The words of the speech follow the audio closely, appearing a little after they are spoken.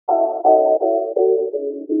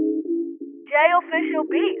J Official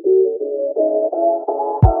Beat.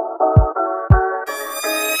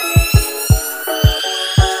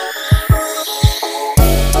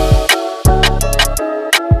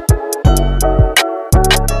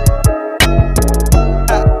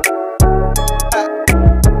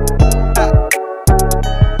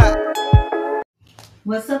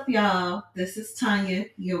 What's up, y'all? This is Tanya,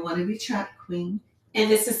 your wannabe trap queen.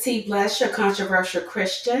 And this is T Bless, your controversial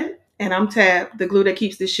Christian. And I'm Tab, the glue that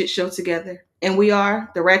keeps this shit show together. And we are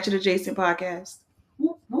the Ratchet Adjacent Podcast.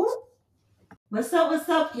 Whoop, whoop. What's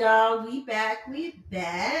up, y'all? We back. And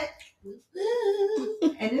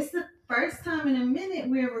it's the first time in a minute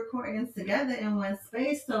we're recording together in one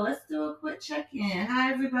space. So let's do a quick check-in. How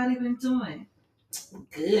everybody been doing?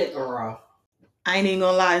 Good, girl. I ain't even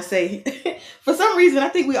gonna lie and say, for some reason, I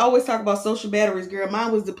think we always talk about social batteries, girl.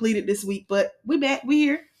 Mine was depleted this week, but we back. We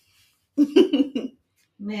here.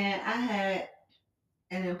 Man, I had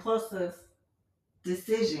an impulsive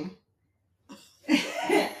decision.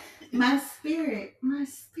 My spirit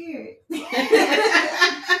is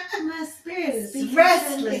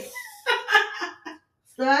restless.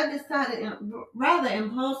 So I decided, rather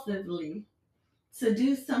impulsively, to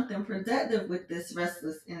do something productive with this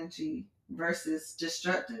restless energy versus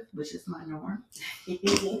destructive, which is my norm.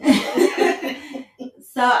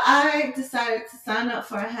 So I decided to sign up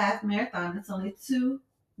for a half marathon. It's only 2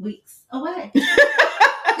 weeks away. Okay.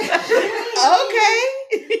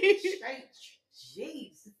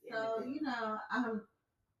 Jeez. So, I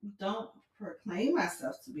don't proclaim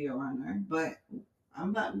myself to be a runner, but I'm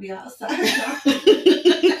about to be outside for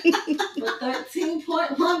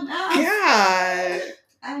 13.1 miles. God.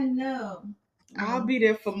 I know. I'll be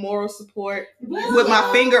there for moral support with my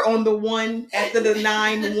finger on the 1 after the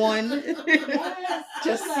 9-1.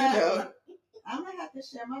 Just, I'm going to have to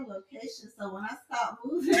share my location so when I stop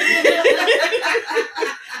moving.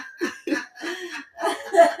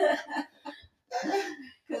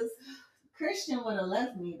 Because Christian would have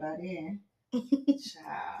left me by then.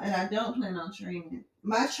 Child. And I don't plan on training.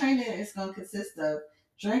 My training is going to consist of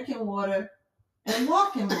drinking water and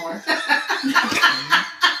walking more.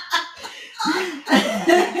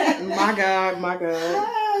 My God.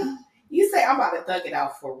 You say I'm about to thug it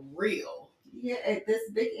out for real. Yeah, at this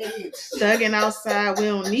big age. Thugging outside, we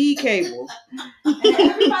don't need cable. And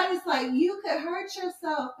everybody's like, you could hurt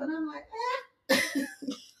yourself. And I'm like,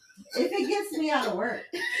 if it gets me out of work.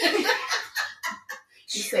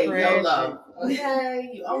 You say YOLO. Okay,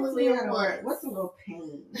 you only live once. What's a little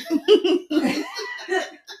pain?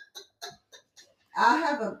 I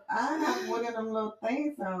have one of them little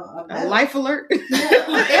things on a life alert. Yeah.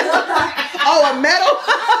 Oh, a medal.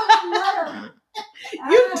 Medal.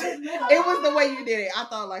 It was the way you did it. I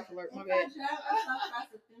thought life alert. My bad. If I drive myself across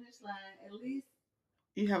the finish line, at least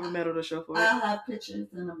you have a medal to show for it. I'll have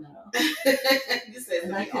pictures and a medal. You said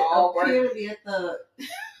and I can all appear to be a thug.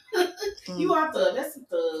 You are thug. That's a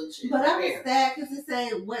thug shit. But I was sad because it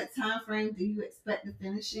said, what time frame do you expect to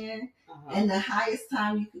finish in? And the highest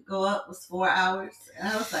time you could go up was 4 hours. And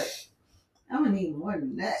I was like, I'm going to need more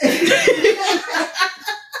than that.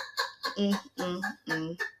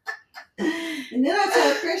 And then I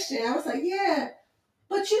told Christian, I was like, yeah,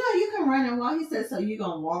 but you can run and walk. He said, so you're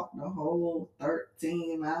going to walk the whole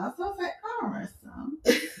 13 miles? So I was like, I'll run some.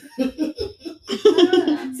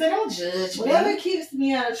 So don't judge me. Whatever keeps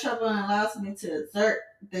me out of trouble and allows me to exert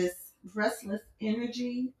this restless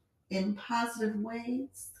energy in positive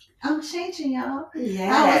ways. I'm changing, y'all.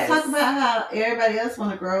 Yes. I always talk about how everybody else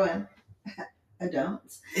want to grow and I don't.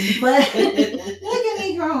 But look at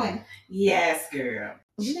me growing. Yes, girl.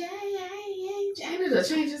 I need to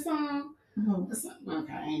change the song.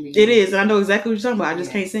 Okay, it is. I know exactly what you're talking about. I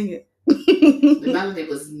just can't sing it. The melody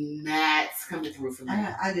was not coming through for me.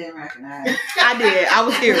 I didn't recognize. I did. I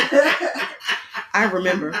was here. I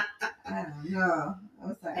remember. I don't know. I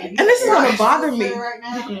was like, and this is gonna bother me. Right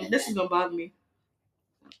now? This is gonna bother me.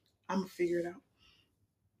 I'm gonna figure it out,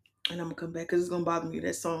 and I'm gonna come back because it's gonna bother me.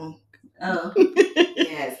 That song. Oh.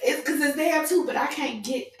 Yes, it's because it's there too, but I can't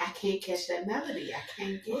catch that melody. I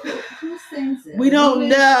can't get it. Who sings it? We don't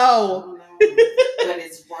know. But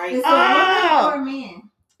it's right. It's a woman or a man?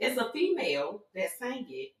 It's a female that sang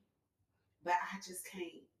it, but I just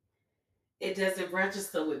can't. It doesn't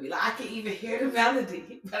register with me. Like I can even hear the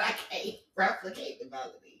melody, but I can't replicate the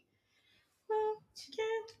melody. Well, you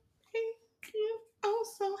can make you oh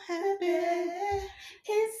so happy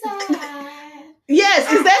inside.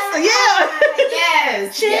 Yes, is that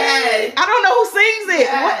Yes. Yes. I don't know who sings it.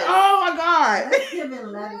 Yes. What? Oh my God. Let's give it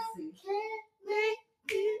legacy. Make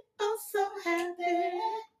you oh so happy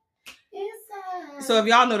inside. So if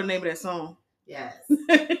y'all know the name of that song, yes.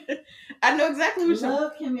 I know exactly what you're.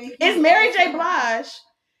 Love can make. It's Mary J. Blige.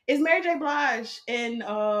 It's Mary J. Blige and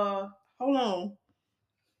hold on.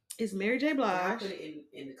 It's Mary J. Y'all Blige. put it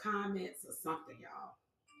in the comments or something, y'all.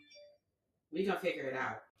 We gonna figure it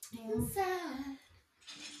out. Inside.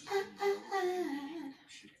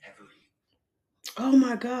 Oh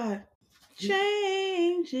my God.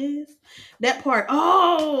 Changes. That part.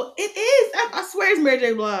 Oh, it is. I swear it's Mary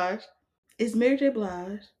J. Blige. It's Mary J.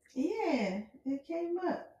 Blige. Yeah, it came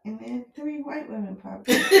up, and then 3 white women popped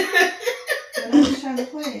up. But I was trying to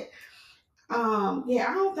play it. Yeah,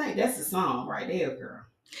 I don't think that's the song right there, girl.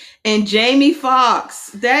 And Jamie Foxx.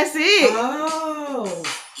 That's it. Oh.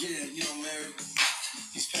 Yeah, you know, Mary.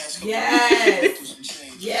 These past Yes.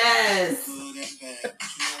 Yes. Good and bad.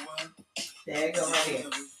 You know what? There you go right here.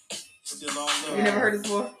 Still all love. You never heard this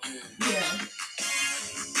before? Yeah.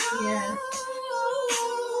 Yeah.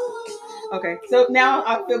 Okay, so now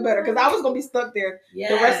I feel better because I was gonna be stuck there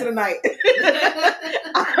the rest of the night.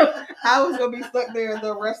 I was gonna be stuck there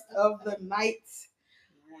the rest of the night.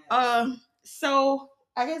 So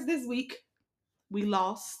I guess this week we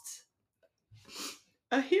lost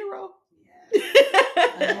a hero. A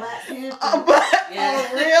Black Panther.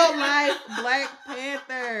 A real life Black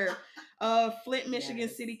Panther. Flint, Michigan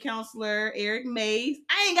City Councilor Eric Mays.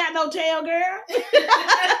 I ain't got no tail, girl.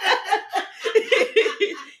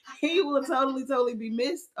 He will totally be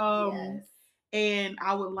missed. And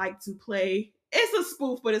I would like to play. It's a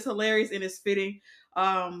spoof, but it's hilarious and it's fitting.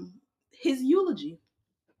 His eulogy.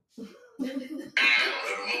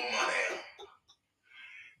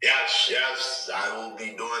 Yes, I will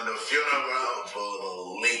be doing the funeral for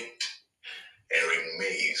the late Eric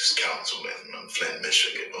Mays, councilman in Flint,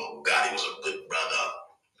 Michigan. Oh God, he was a good brother.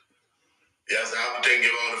 Yes, I'll be taking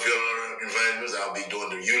him on the funeral arrangements. I'll be doing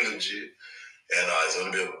the eulogy. And it's going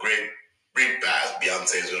to be a great repast.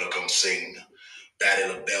 Beyonce's going to come sing. Patti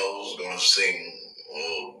LaBelle's going to sing.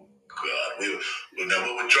 Oh, God. What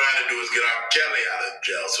we're trying to do is get R. Kelly out of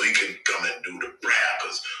jail so he can come and do the prayer.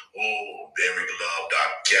 Because, Eric loved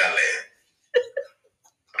R. Kelly.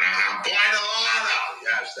 I'm point on out.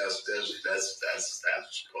 Yes, that's what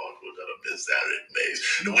we're going to miss Eric Mays.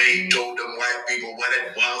 The way he told them white people what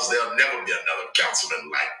it was, there'll never be another councilman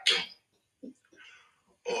like him.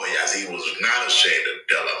 Oh, yes, he was not ashamed to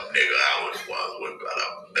tell a nigga how it was. We're gonna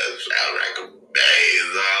mess Eric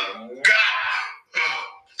Mays. God.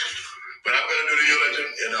 But I'm gonna do the eulogy,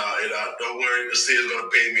 and don't worry, the city's gonna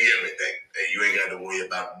pay me everything. And you ain't got to worry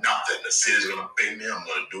about nothing. The city's gonna pay me. I'm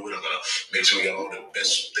gonna do it. I'm gonna make sure we got all the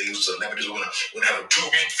best things, celebrities. We're gonna have a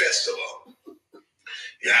 2-week festival.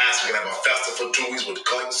 Yes, we're gonna have a festival for 2 weeks with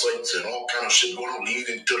concerts and all kind of shit going on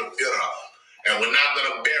leading to the funeral. And we're not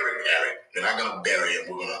gonna bury Eric. We're not gonna bury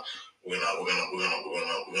him. We're gonna get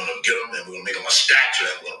him and we're gonna make him a statue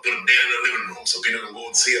and we're gonna put him there in the living room so people can go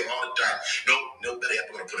and see him all the time. Nobody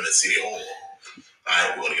we're gonna put him in City Hall.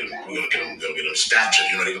 Alright, we're gonna get him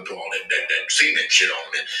statues, you know, they can put all that cement shit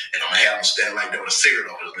on it. And I'm gonna have him stand like that with a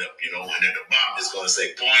cigarette on his lip, you know, and then the bomb is gonna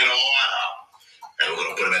say point on. And we're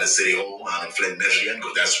gonna put him at a city hall out in Flint, Michigan,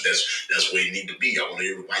 because that's where he need to be. I want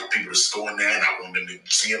every white people to go in there and I want them to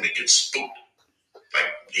see him and get spooked. Like,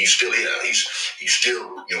 he's still here. He's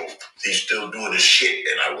still, he's still doing his shit,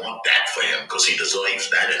 and I want that for him because he deserves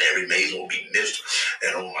that, and every Mays will be missed.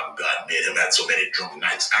 And oh my God, me and him had so many drunk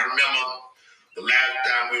nights. I remember the last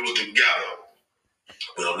time we was together.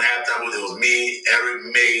 Well, the last time it was me, Eric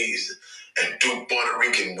Mays, and 2 Puerto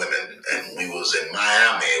Rican women, and we was in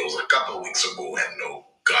Miami. It was a couple of weeks ago, and oh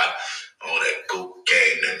God, all that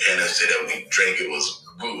cocaine and Hennessy that we drank, it was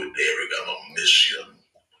good. Eric, I'm gonna miss you.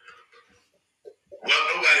 Well,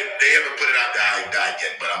 they haven't put it out there how he died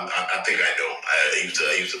yet, but I think I know. I used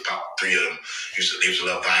to pop 3 of them. He used to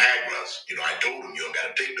love Viagra's. You know, I told him, you don't got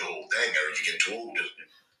to take the whole thing, Eric. You get too old. Just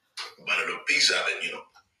bite a little piece of it, you know.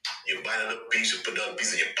 You bite a little piece, you put the other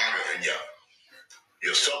piece in your pocket, and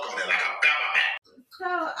you suck on it like a peppermint. So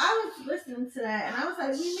I was listening to that, and I was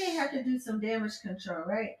like, we may have to do some damage control,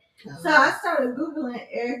 right? So I started Googling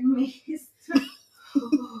Eric Mays.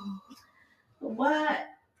 What?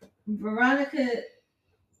 Veronica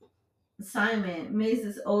Simon,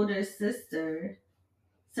 Mays' older sister,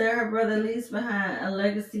 said her brother leaves behind a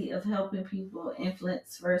legacy of helping people in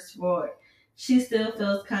Flint's first ward. She still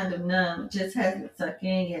feels kind of numb, just hasn't sunk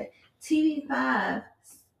in yet. TV5,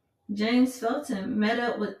 James Felton met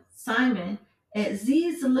up with Simon at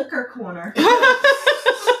Z's Liquor Corner.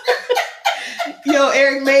 Yo,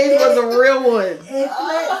 Eric Mays was a real one. In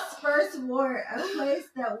Flint's first ward, a place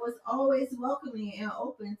that was always welcoming and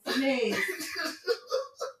open to Mays.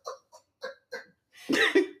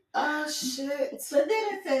 Oh, shit. But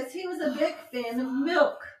then it says he was a big fan of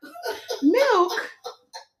milk. Milk?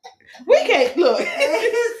 We Hey, look.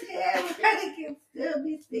 His handwriting can still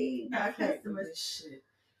be seen by customers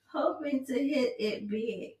hoping to hit it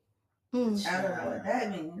big. I don't know what that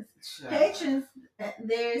means. Patrons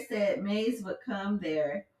there said Mays would come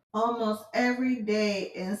there almost every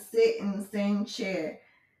day and sit in the same chair.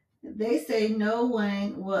 They say no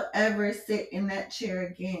one will ever sit in that chair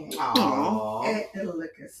again. Aww. At the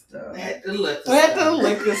liquor store. At the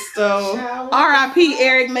liquor store. R.I.P.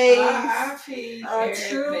 Eric Mays. R.I.P. A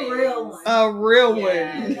true Mays. real one. A real one.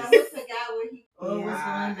 I never forgot where he was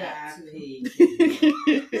going back to.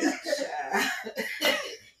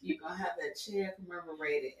 You're going to have that chair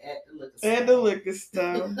commemorated at the liquor store. At the liquor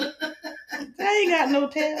store. I ain't got no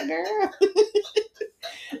tail, girl.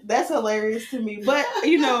 That's hilarious to me. But,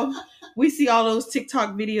 you know, we see all those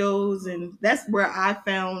TikTok videos, and that's where I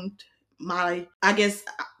found my, I guess,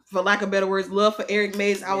 for lack of better words, love for Eric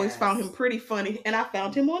Mays. I always found him pretty funny, and I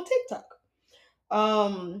found him on TikTok.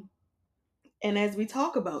 And as we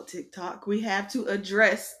talk about TikTok, we have to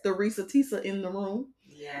address the Risa Tisa in the room.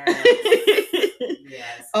 Yes.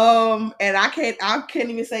 Yes. And I can't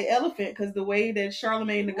even say elephant, because the way that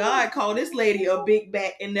Charlamagne the God called this lady a big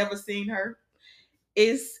back and never seen her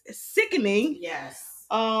is sickening. Yes.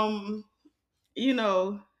 You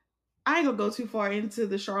know, I ain't gonna go too far into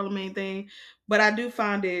the Charlamagne thing, but I do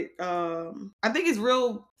find it I think it's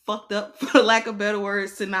real fucked up, for lack of better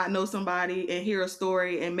words, to not know somebody and hear a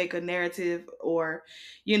story and make a narrative, or,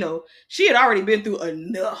 you know, she had already been through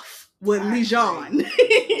enough with Lijon.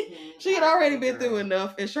 She had already been through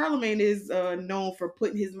enough, and Charlamagne is known for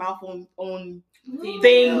putting his mouth on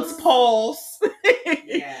things, pause,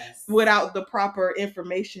 yes, without the proper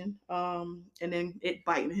information, and then it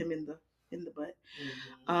biting him in the butt.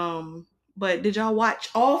 But did y'all watch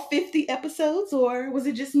all 50 episodes, or was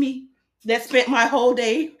it just me that spent my whole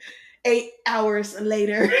day 8 hours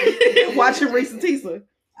later watching Risa Tisa?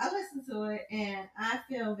 I listened to it, and I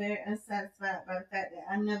feel very unsatisfied by the fact that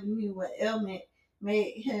I never knew what ailment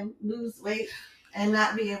made him lose weight and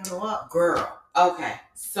not be able to walk. Girl, okay,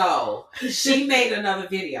 so she made another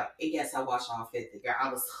video, and yes, I watched all 50. Girl,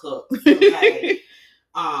 I was hooked. Okay.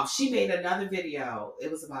 She made another video.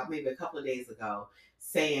 It was about maybe a couple of days ago,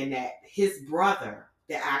 saying that his brother,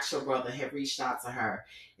 the actual brother, had reached out to her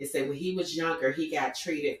and said when he was younger, he got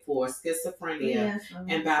treated for schizophrenia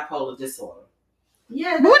and bipolar disorder.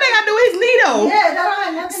 Yeah, but what they got to do with his knee though? Yeah, that don't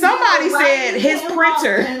have nothing. Somebody said his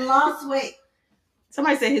printer and lost weight.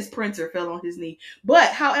 Somebody said his printer fell on his knee.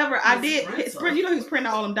 But however, his printer, you know, he was printing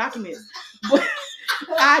all them documents. But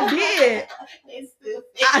I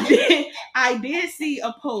did see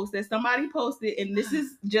a post that somebody posted, and this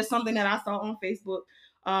is just something that I saw on Facebook.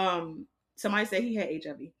 Somebody said he had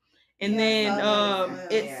HIV. And then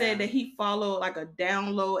it said that he followed like a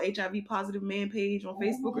download HIV positive man page on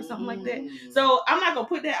Facebook or something like that. So I'm not gonna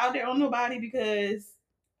put that out there on nobody, because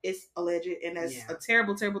it's alleged, and that's a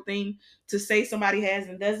terrible, terrible thing to say somebody has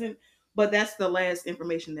and doesn't. But that's the last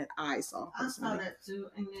information that I saw. I saw that too.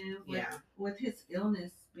 And then with his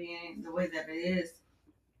illness being the way that it is,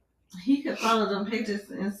 he could follow them pages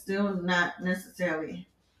and still not necessarily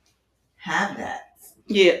have that.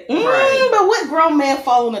 Yeah. Right. But what grown man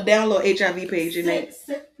following a download HIV page?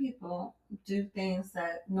 Sick people do things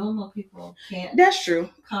that normal people can't. That's true.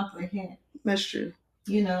 Comprehend. That's true.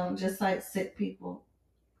 You know, just like sick people.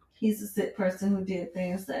 He's a sick person who did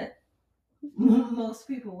things that most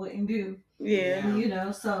people wouldn't do. Yeah. You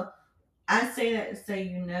know, so I say that to say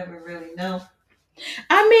you never really know.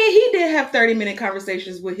 I mean, he did have 30-minute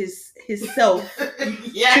conversations with his self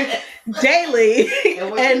daily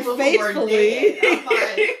and faithfully.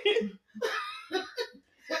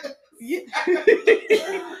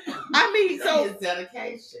 I mean, so his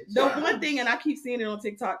dedication. The one thing, and I keep seeing it on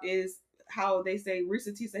TikTok, is how they say Risa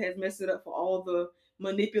Tisa has messed it up for all the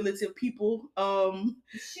manipulative people. No.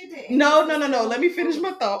 Let me finish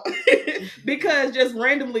my thought. Because just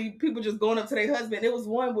randomly people just going up to their husband. It was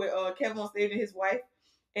one with Kevin on stage and his wife,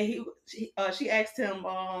 and she asked him,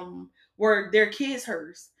 were their kids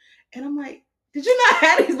hers? And I'm like, did you not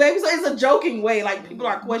have these babies? So it's a joking way, like people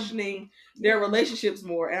are questioning their relationships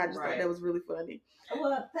more, and I just thought that was really funny.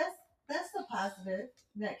 Well, that's the positive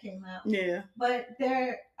that came out. Yeah, but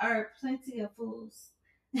there are plenty of fools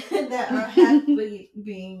that are happily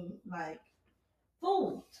being like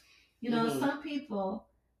fooled. You know, some people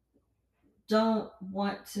don't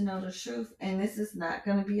want to know the truth, and this is not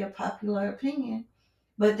going to be a popular opinion,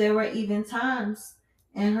 but there were even times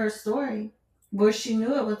in her story where she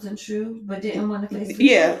knew it wasn't true but didn't want to face the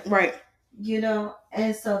truth. Right. You know,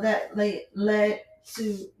 and so that led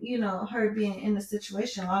to, you know, her being in the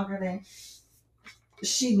situation longer than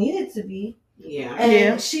she needed to be. Yeah.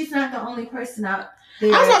 And she's not the only person out I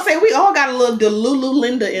was gonna say we all got a little Delulu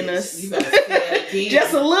Linda in us. You better say that again.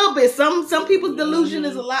 Just a little bit. Some people's delusion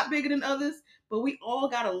is a lot bigger than others, but we all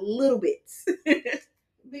got a little bit.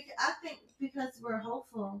 I think because we're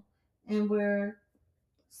hopeful and we're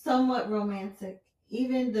somewhat romantic,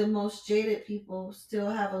 even the most jaded people still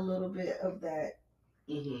have a little bit of that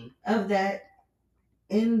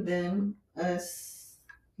in them, us,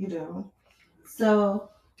 So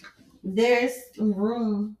there's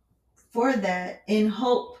room for that in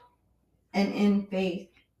hope and in faith,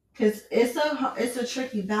 because it's a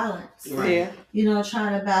tricky balance. Right. Yeah.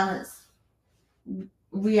 Trying to balance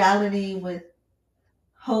reality with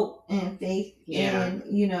hope and faith. Yeah. And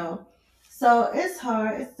so it's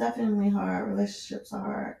hard. It's definitely hard. Relationships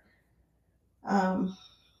are hard.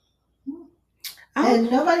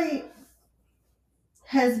 And nobody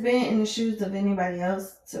has been in the shoes of anybody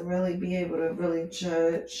else to really be able to really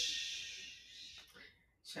judge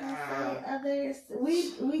others.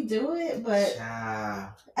 We do it, but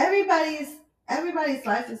everybody's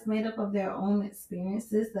life is made up of their own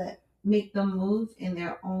experiences that make them move in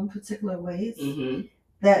their own particular ways,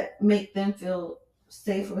 that make them feel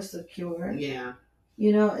safe or secure. Yeah.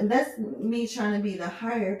 And that's me trying to be the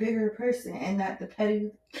higher, bigger person and not the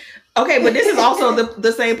petty. Okay, but this is also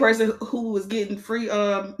the same person who was getting free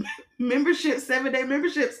memberships, 7-day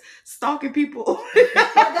memberships, stalking people.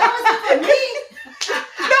 That wasn't for me.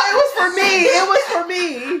 No, it was for me. It was for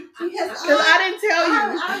me. Because I didn't tell you.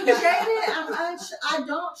 I'm jaded. I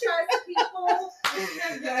don't trust people.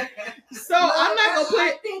 So I'm not going to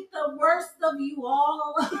I think the worst of you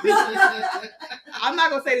all. I'm not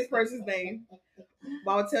going to say this person's name,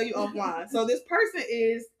 but I'll tell you offline. So this person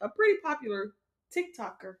is a pretty popular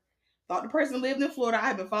TikToker. Thought the person lived in Florida.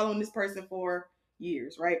 I've been following this person for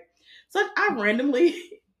years, right? So I randomly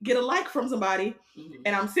get a like from somebody,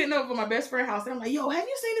 and I'm sitting over at my best friend's house, and I'm like, yo, have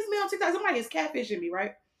you seen this man on TikTok? Somebody is catfishing me,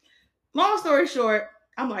 right? Long story short,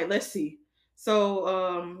 I'm like, let's see.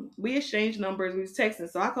 So we exchanged numbers, we was texting.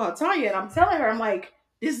 So I called Tanya, and I'm telling her, I'm like,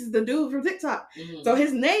 this is the dude from TikTok. So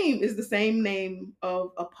his name is the same name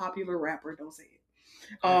of a popular rapper. Don't say it.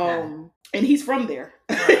 Okay. And he's from there.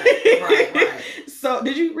 Right. So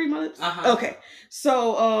did you read my lips? Okay.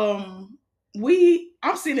 So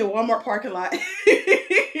I'm sitting in Walmart parking lot.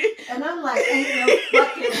 And I'm like, ain't no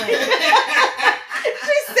fucking way.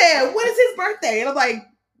 She said, when is his birthday? And I'm like,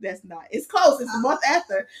 that's not. It's close. It's a month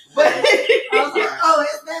after. But I was like, oh,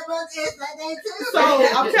 it's that month. It's that day too. So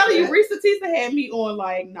I'm telling you, Risa Tisa had me on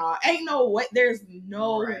like, nah, ain't no way. There's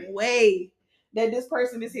no way that this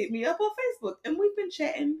person has hit me up on Facebook. And we've been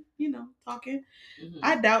chatting, talking.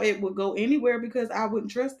 I doubt it would go anywhere because I wouldn't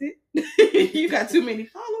trust it. You got too many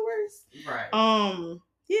followers. Right.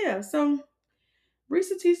 Yeah, so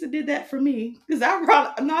Risa Tisa did that for me. Because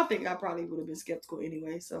I think I probably would have been skeptical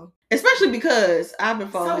anyway. So especially because I've been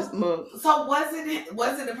following this mug. So was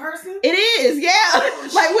it a person? It is, yeah. Oh,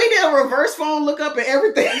 like we did a reverse phone lookup and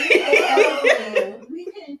everything. We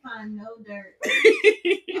couldn't find no dirt.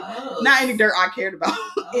 Not any dirt I cared about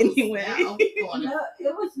anyway. No, it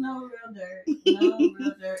was no real dirt. No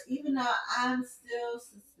real dirt. Even though I'm still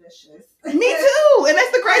suspicious. Me too. And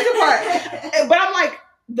that's the crazy part. But I'm like,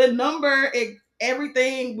 the number,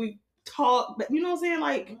 everything we talk, but you know what I'm saying?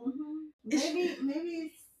 Like, maybe it's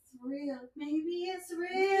real. Maybe it's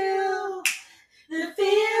real. The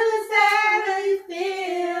feelings that you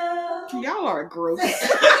feel. Y'all are gross.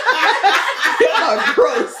 Y'all are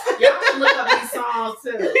gross. Y'all should look up these songs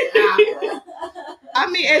too. I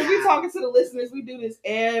mean, as we talking to the listeners, we do this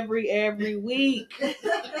every week.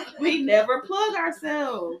 We never plug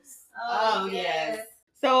ourselves. Oh yes.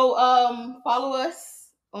 So follow us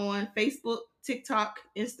on Facebook, TikTok,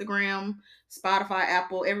 Instagram, Spotify,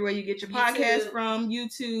 Apple, everywhere you get your podcast from,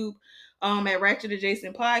 YouTube. At Ratchet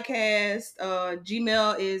Adjacent Podcast.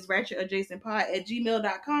 Gmail is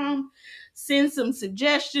ratchetadjacentpod@gmail.com. Send some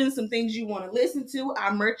suggestions, some things you want to listen to.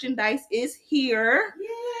 Our merchandise is here. Yay!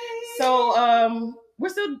 So we're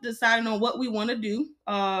still deciding on what we want to do.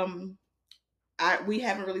 We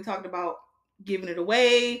haven't really talked about giving it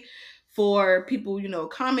away for people,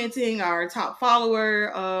 commenting, our top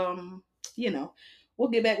follower. We'll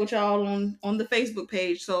get back with y'all on the Facebook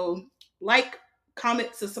page. So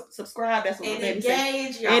comment, subscribe. That's what and my baby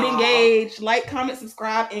engage, said. And engage. Like, comment,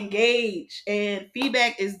 subscribe, engage. And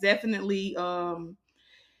feedback is definitely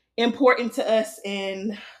important to us.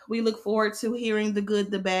 And we look forward to hearing the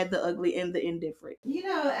good, the bad, the ugly, and the indifferent.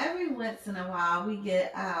 Every once in a while we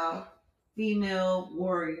get our female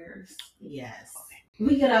warriors. Yes.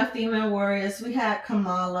 We get our female warriors. We had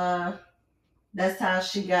Kamala. That's how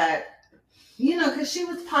she got, because she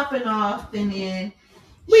was popping off, and then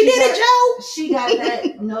We did it, Joe. She got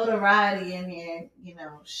that notoriety, and then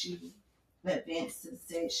she advanced to the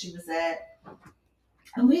stage she was at.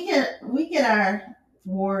 And we get our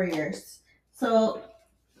warriors. So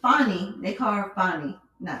Fannie, they call her Fannie.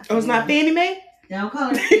 Not Fannie. It's not Fannie Mae? They don't call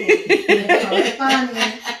her Fannie. They call her Fannie.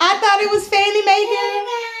 I thought it was Fannie Mae.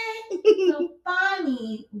 So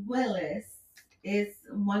Fannie Willis is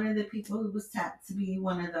one of the people who was tapped to be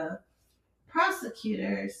one of the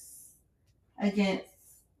prosecutors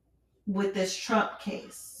with this Trump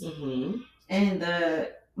case and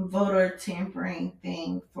the voter tampering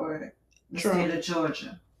thing for the state of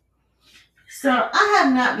Georgia. So I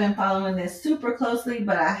have not been following this super closely,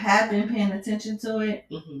 but I have been paying attention to it.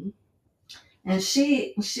 And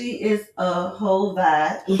she is a whole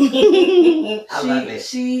vibe. I love it.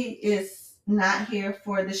 She is not here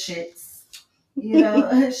for the shits.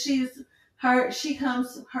 Her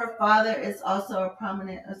father is also a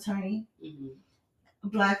prominent attorney,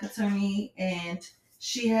 Black attorney, and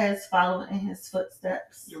she has followed in his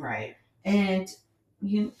footsteps. Right. And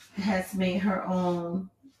has made her own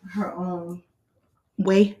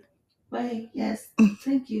way. Yes.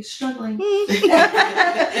 Thank you. Struggling.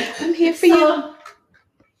 I'm here for you.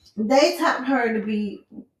 They tapped her to be,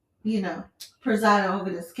 presiding over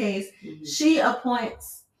this case. She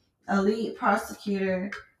appoints a lead prosecutor,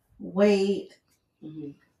 Wade,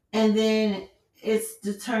 and then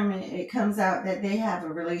it comes out that they have a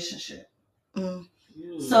relationship.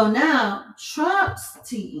 So now Trump's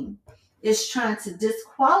team is trying to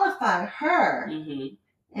disqualify her,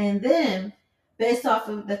 and then based off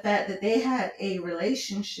of the fact that they had a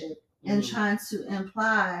relationship and trying to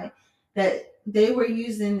imply that they were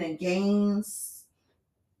using the gains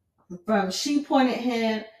from she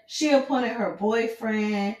appointed her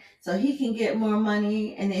boyfriend so he can get more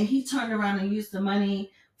money, and then he turned around and used the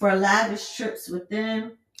money for lavish trips with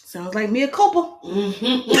them. Sounds like me a couple. Right.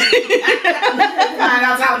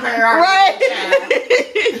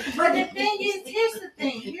 But the thing is, here's the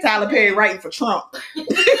thing. Tyler Perry writing for Trump.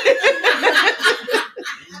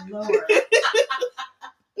 Lord.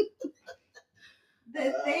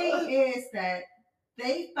 The thing is that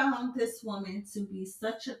they found this woman to be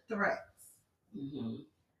such a threat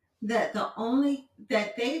that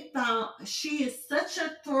they found she is such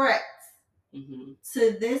a threat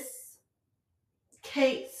to this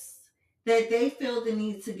case that they feel the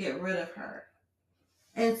need to get rid of her.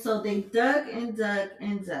 And so they dug and dug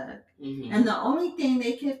and dug. And the only thing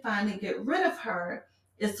they could find to get rid of her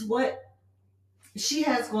is what she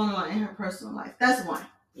has going on in her personal life. That's one.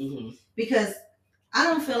 Because I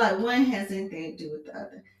don't feel like one has anything to do with the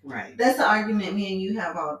other. Right. That's an argument me and you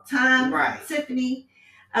have all the time, right, Tiffany.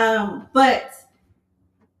 But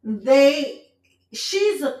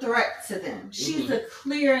she's a threat to them. She's a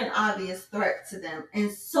clear and obvious threat to them.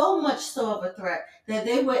 And so much so of a threat that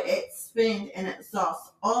they would expend and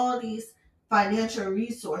exhaust all these financial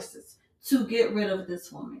resources to get rid of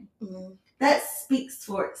this woman. That speaks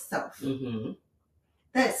for itself.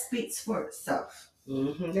 That speaks for itself.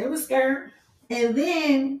 They were scared. And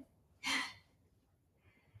then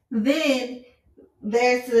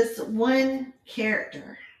there's this one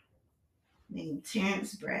character named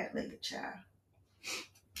Terrence Bradley, child.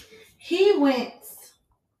 He went,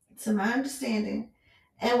 to my understanding,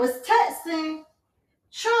 and was texting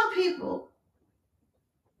Trump people.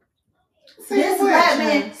 This black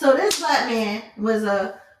man was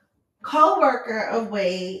a co-worker of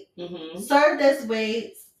Wade, served as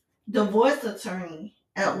Wade's divorce attorney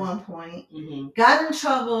at one point, got in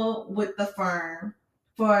trouble with the firm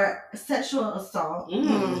for sexual assault,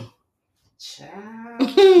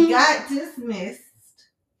 got dismissed,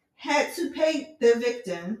 had to pay the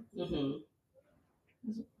victim,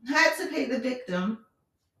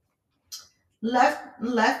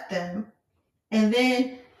 left them, and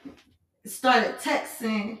then started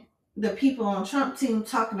texting the people on Trump team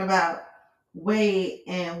talking about Wade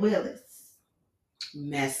and Willis.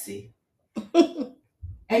 Messy.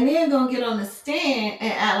 And then gonna get on the stand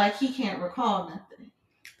and act like he can't recall nothing.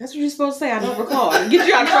 That's what you're supposed to say. I don't recall. It'll get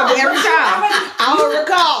you out of trouble every time. I don't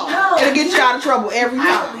recall. No. It'll get you out of trouble every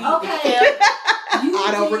time. Okay.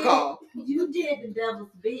 I don't recall. You did the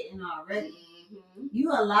devil's bidding already.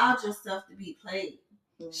 You allowed yourself to be played.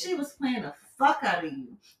 She was playing the fuck out of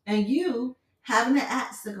you. And you, having the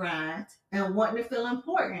axe to grind and wanting to feel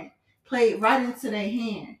important, played right into their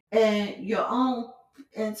hand.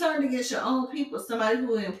 And turned against your own people, somebody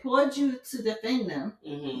who employed you to defend them.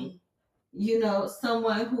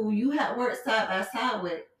 Someone who you had worked side by side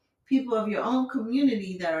with, people of your own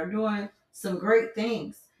community that are doing some great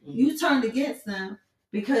things. You turned against them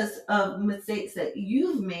because of mistakes that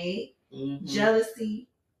you've made, jealousy,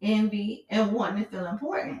 envy, and wanting to feel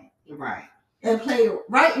important. Right. And play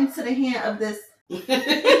right into the hand of this.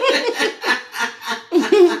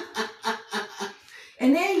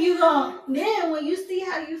 And then when you see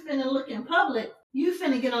how you finna look in public, you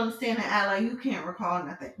finna get on the stand and act like you can't recall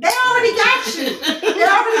nothing. They already got you. They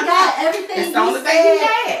already got everything. That's the only thing he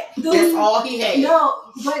had. That's all he had.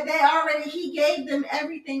 No, but he gave them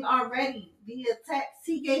everything already via text.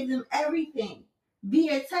 He gave them everything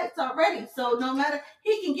via text already. So no matter,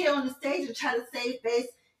 he can get on the stage and try to save face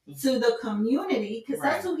to the community, because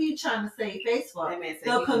that's who he's trying to save face for.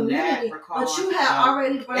 The community. But you had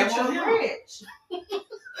already burnt your bridge.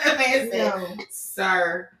 That man said,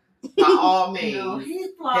 sir, by all means. No,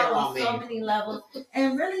 he's flawed on so many levels.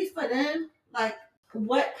 And really for them, like,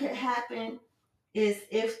 what could happen is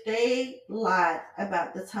if they lied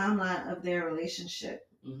about the timeline of their relationship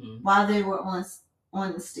while they were on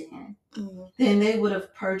the stand, then they would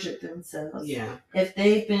have perjured themselves. Yeah. If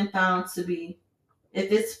they've been found to be, if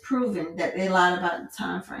it's proven that they lied about the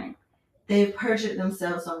time frame, they've perjured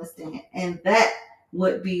themselves on the stand, and that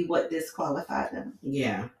would be what disqualified them.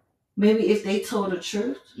 Yeah. Maybe if they told the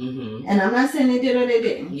truth, and I'm not saying they did or they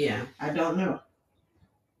didn't. Yeah. I don't know.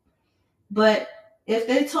 But if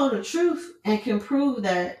they told the truth and can prove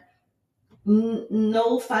that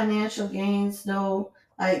no financial gains,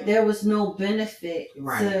 there was no benefit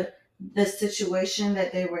to the situation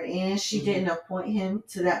that they were in, she didn't appoint him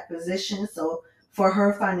to that position, so for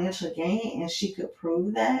her financial gain, and she could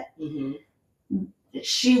prove that,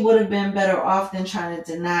 she would have been better off than trying to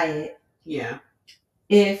deny it. Yeah.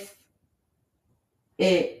 If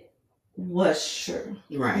it was true.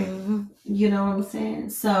 Right. You know what I'm saying?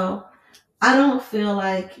 So I don't feel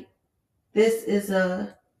like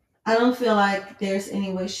I don't feel like there's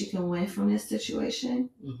any way she can win from this situation.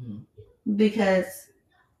 Because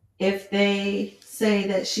if they say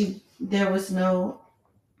that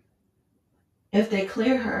if they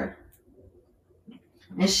clear her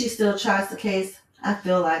and she still tries the case, I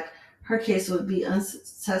feel like her case would be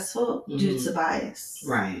unsuccessful due to bias.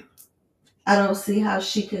 Right. I don't see how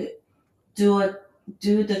she could do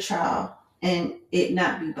the trial and it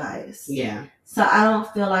not be biased. Yeah. So I don't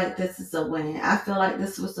feel like this is a win. I feel like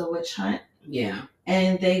this was a witch hunt. Yeah.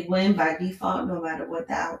 And they win by default no matter what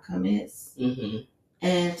the outcome is.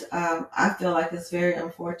 And I feel like it's very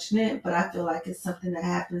unfortunate, but I feel like it's something that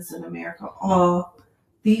happens in America all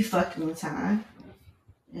the fucking time.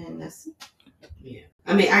 And that's it. Yeah.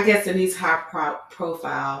 I mean, I guess in these high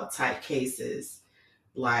profile type cases,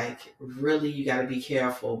 like, really you got to be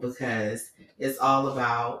careful because it's all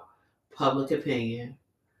about public opinion,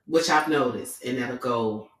 which I've noticed, and that'll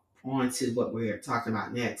go on to what we're talking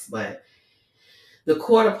about next. But the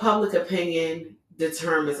court of public opinion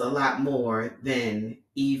determines a lot more than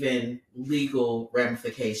even legal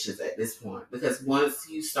ramifications at this point. Because once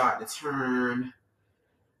you start to turn,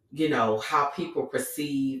 how people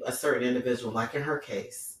perceive a certain individual, like in her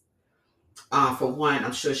case, for one,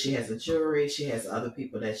 I'm sure she has a jury. She has other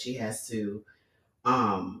people that she has to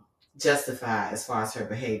justify as far as her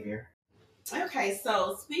behavior. Okay,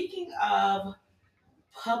 so speaking of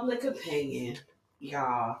public opinion,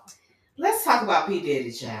 y'all, let's talk about P.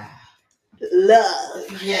 Diddy, child.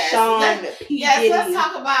 Love. Yes. Sean P. Diddy. Let's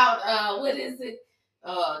talk about, what is it?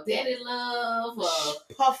 Daddy Love?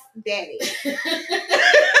 Puff Daddy.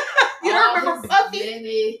 You don't remember Puffy?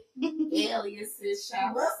 Daddy aliases,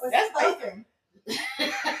 child. That's Puffin.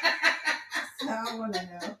 I want to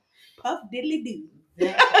know. Puff Diddly Doo.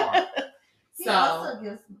 That part. He also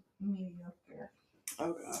gives mediocre.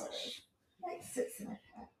 Oh, God. Like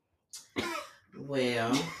 6.5.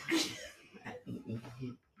 Well,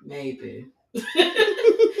 maybe.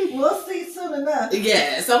 We'll see soon enough.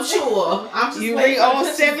 Yes, I'm sure. I'm just you read all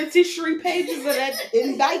 73 pages of that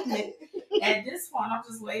indictment. At this point, I'm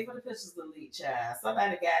just waiting for the pictures to leak, child.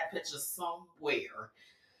 Somebody got pictures somewhere.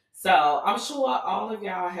 So I'm sure all of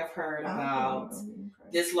y'all have heard about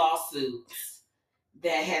this lawsuit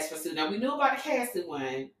that has pursued. Now, we knew about the Cassie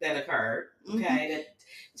one that occurred, okay, that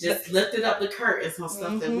just lifted up the curtains on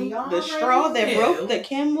stuff that we all the straw that broke the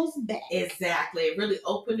camel's back. Exactly. It really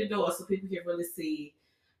opened the door so people can really see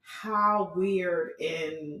how weird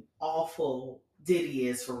and awful Diddy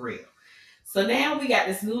is for real. So now we got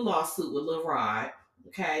this new lawsuit with Lil Rod,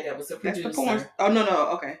 okay, that was a producer. That's the porn. Oh, no,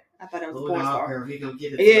 okay. I thought it was porn star. Girl, we gonna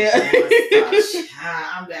get it. Yeah.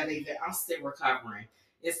 I'm still recovering.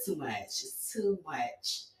 It's too much.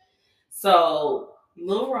 So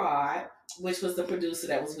Lil Rod, which was the producer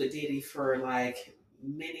that was with Diddy for like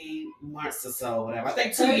many months or so, whatever. I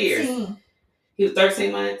think 2 years. He was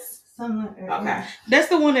 13 months? Something like that. Okay. That's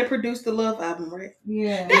the one that produced the Love album, right?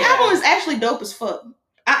 Yeah. That album is actually dope as fuck.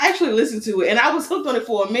 I actually listened to it, and I was hooked on it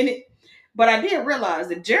for a minute. But I did realize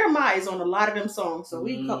that Jeremiah is on a lot of them songs, so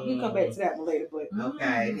we come back to that one later. But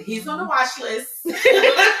okay, he's on the watch list.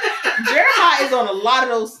 Jeremiah is on a lot of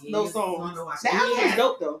those songs. That album is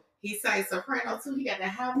dope though. He sang soprano too. He got the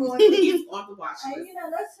high voice. He's on the watch list.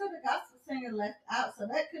 And that's who the gospel singer left out, so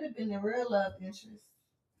that could have been the real love interest.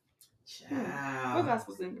 Child. What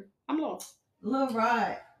gospel singer? I'm lost. Lil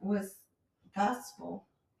Rod was gospel.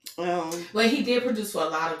 Well, he did produce for a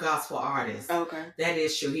lot of gospel artists. Okay, that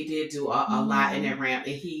is true. He did do a lot in that realm,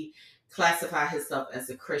 and he classified himself as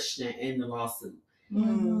a Christian in the lawsuit.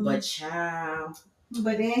 But child.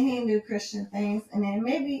 But then he knew Christian things, and then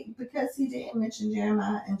maybe because he didn't mention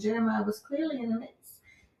Jeremiah, and Jeremiah was clearly in the mix,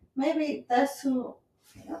 maybe that's who.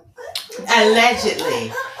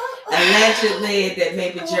 Allegedly, that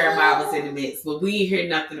maybe Jeremiah was in the mix, but we hear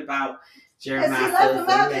nothing about Jeremiah. He left him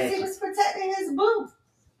out because he was protecting his boo.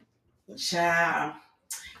 Child.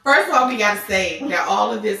 First of all, we got to say that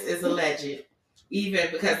all of this is alleged,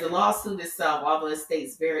 even because the lawsuit itself, although it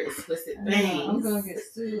states very explicit things. I'm gonna get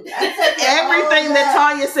sued. Everything that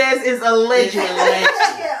Tanya says is alleged.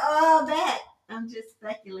 I take all that. I'm just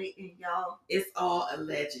speculating, y'all. It's all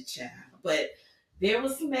alleged, child. But there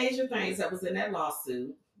was some major things that was in that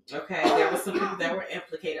lawsuit. Okay, there were some people that were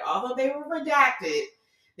implicated, although they were redacted.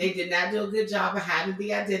 They did not do a good job of hiding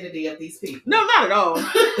the identity of these people. No, not at all.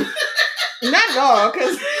 Not at all,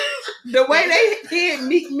 because the way they hid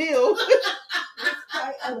Meek Mill.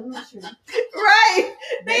 Right.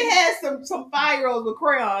 They had some 5-year-olds with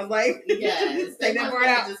crayons. Like, yes. They might never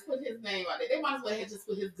out. Just put his name on it. They might as well have just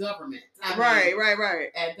put his government. Right.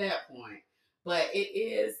 At that point. But it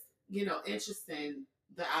is, interesting,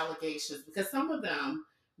 the allegations, because some of them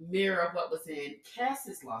mirror what was in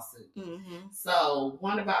Cassie's lawsuit. Mm-hmm. So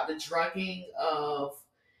one about the drugging of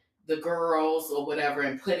the girls or whatever,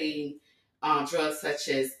 and putting drugs such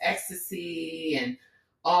as ecstasy and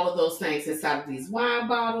all of those things inside of these wine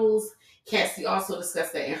bottles. Cassie also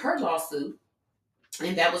discussed that in her lawsuit,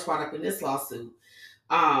 and that was brought up in this lawsuit.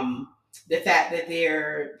 The fact that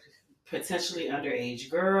they're potentially underage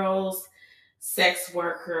girls, sex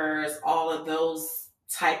workers, all of those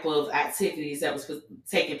type of activities that was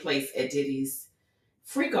taking place at Diddy's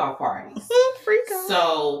freak off parties. Freak off.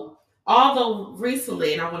 So, although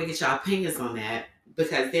recently, and I want to get your opinions on that,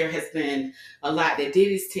 because there has been a lot that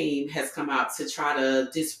Diddy's team has come out to try to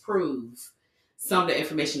disprove some of the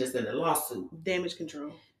information that's in the lawsuit. Damage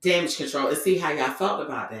control, and see how y'all felt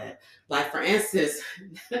about that. Like, for instance,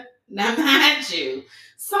 now mind you,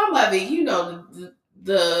 some of it,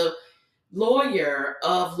 the lawyer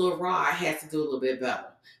of Lil Rod has to do a little bit better.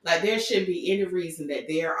 Like, there shouldn't be any reason that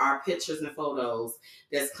there are pictures and photos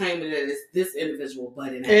that's claiming that it's this individual,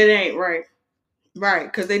 but it ain't right.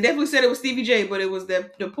 Right, because they definitely said it was Stevie J, but it was the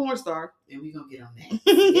porn star. And we're going to get on that.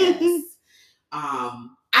 Yes.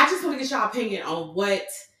 I just want to get y'all opinion on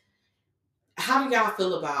how do y'all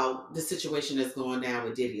feel about the situation that's going down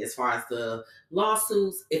with Diddy as far as the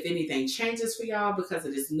lawsuits, if anything changes for y'all because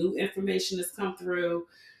of this new information that's come through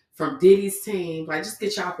from Diddy's team. Like, just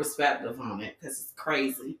get y'all perspective on it, because it's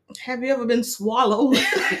crazy. Have you ever been swallowed?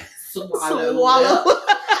 Swallowed.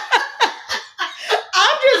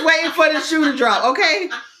 Waiting for the shoe to drop, okay?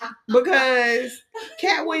 Because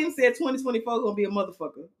Cat Williams said 2024 gonna be a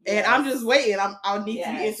motherfucker, and I'm just waiting. I'll need to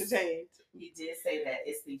be entertained. He did say that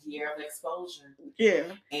it's the year of exposure.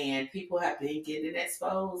 Yeah, and people have been getting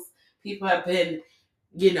exposed. People have been,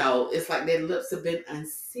 it's like their lips have been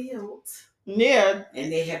unsealed. Yeah,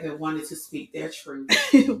 and they have been wanting to speak their truth.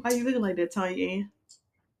 Why are you looking like that, Tanya?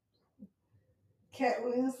 Cat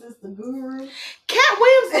Williams is the guru. Cat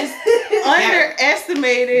Williams is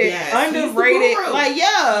underestimated, underrated. Like,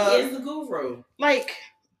 yeah, he is the guru. Like,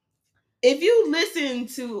 if you listen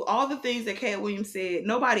to all the things that Cat Williams said,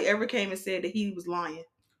 nobody ever came and said that he was lying.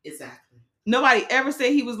 Exactly. Nobody ever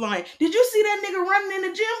said he was lying. Did you see that nigga running in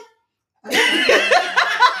the gym?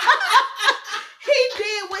 He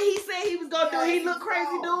did what he said he was gonna do. He looked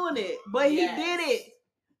crazy doing it, but he did it.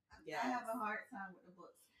 Yeah. I have a hard time with the books.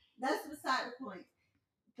 That's beside the point.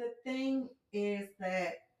 The thing is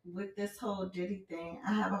that with this whole Diddy thing,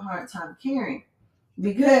 I have a hard time caring,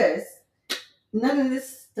 because none of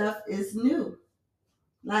this stuff is new.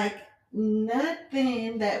 Like,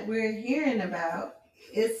 nothing that we're hearing about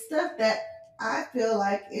is stuff that I feel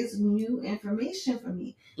like is new information for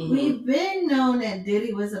me. Mm-hmm. We've been known that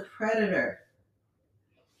Diddy was a predator.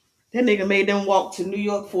 That nigga made them walk to New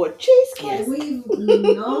York for a cheesecake. We've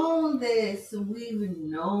known this. We've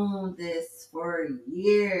known this for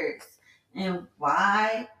years. And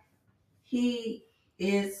why he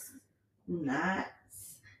is not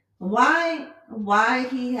why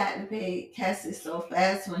he had to pay Cassie so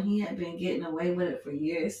fast when he had been getting away with it for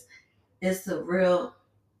years is the real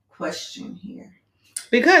question here.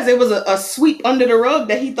 Because it was a sweep under the rug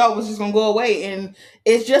that he thought was just gonna go away, and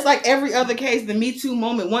it's just like every other case, the Me Too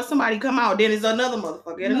moment. Once somebody come out, then it's another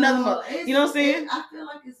motherfucker and another motherfucker. You know what I'm saying? I feel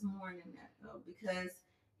like it's more than that though, because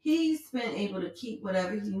he's been able to keep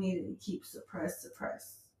whatever he needed to keep suppressed.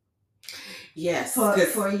 Yes,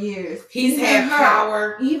 for years. He's had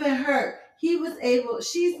power. Even her. He was able.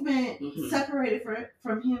 She's been separated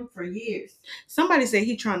from him for years. Somebody said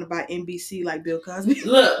he trying to buy NBC like Bill Cosby.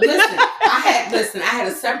 Look, I had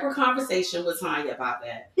a separate conversation with Tanya about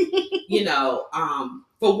that. You know,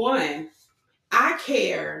 for one, I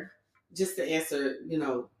care. Just to answer,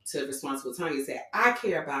 to respond to what Tanya said, I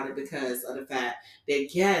care about it because of the fact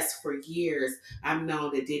that yes, for years I've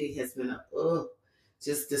known that Diddy has been a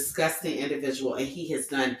just disgusting individual, and he has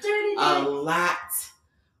done a lot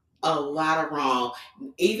of wrong,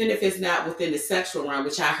 even if it's not within the sexual realm,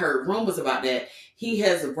 which I heard rumors about that. He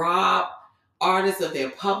has robbed artists of their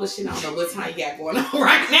publishing. I don't know what time you got going on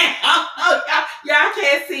right now. Y'all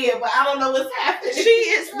can't see it, but I don't know what's happening. She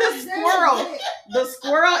is the squirrel. The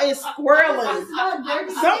squirrel is squirreling.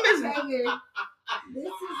 Some is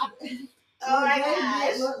this is oh my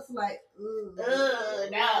gosh. It looks like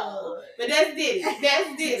no. But that's Diddy.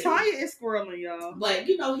 That's Diddy. Tanya is squirreling, y'all. But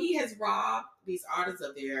he has robbed these artists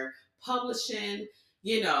of their publishing.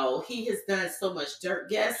 He has done so much dirt.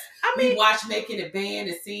 Yes, we watched Making It Band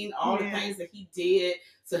and seen all the things that he did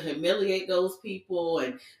to humiliate those people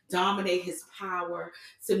and dominate his power.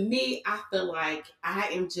 To me, I feel like I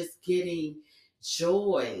am just getting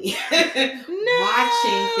joy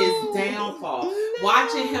watching his downfall,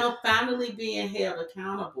 watching him finally being held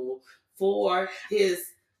accountable for his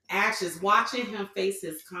actions, watching him face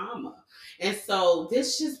his karma. And so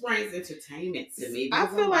this just brings entertainment to me. I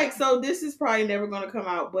feel like this is probably never going to come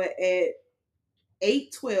out, but at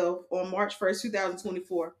 8/12 on March 1st,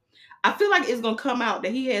 2024, I feel like it's going to come out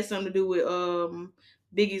that he had something to do with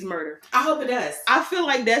Biggie's murder. I hope it does. I feel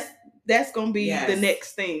like that's going to be the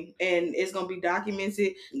next thing, and it's going to be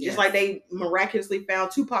documented, just like they miraculously found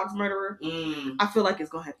Tupac's murderer. I feel like it's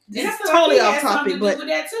going to happen. It's totally off topic, but with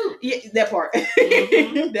that too. Yeah, that part.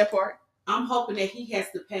 That part. I'm hoping that he has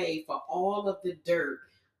to pay for all of the dirt,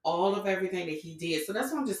 all of everything that he did. So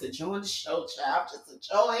that's why I'm just enjoying the show, child. I'm just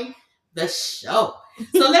enjoying the show.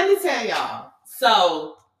 So let me tell y'all.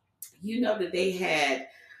 So that they had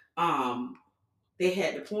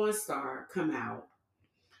the porn star come out,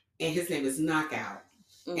 and his name is Knockout,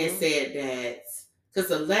 and said that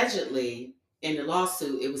because allegedly in the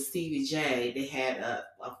lawsuit it was Stevie J. They had a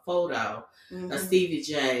photo of Stevie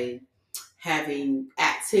J having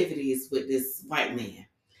activities with this white man.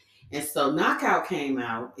 And so Knockout came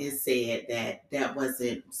out and said that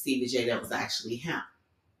wasn't Stevie J, that was actually him.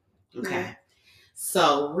 Okay. Yeah.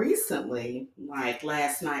 So recently, like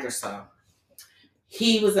last night or so,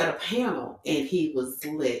 he was at a panel and he was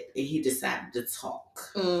lit and he decided to talk.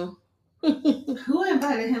 Who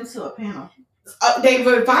invited him to a panel? They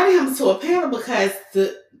invited him to a panel because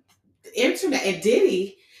the internet and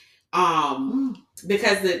Diddy,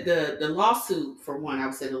 because the lawsuit, for one, I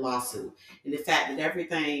would say the lawsuit, and the fact that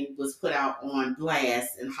everything was put out on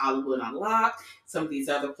blast in Hollywood Unlocked, some of these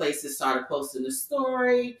other places started posting the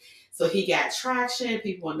story, so he got traction.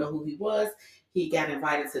 People want to know who he was. He got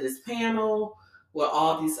invited to this panel with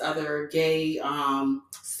all these other gay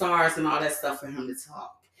stars and all that stuff for him to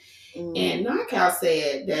talk. And Knockout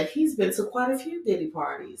said that he's been to quite a few Diddy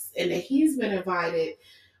parties and that he's been invited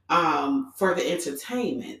for the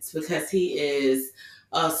entertainment because he is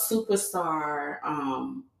a superstar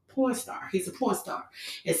porn star. He's a porn star.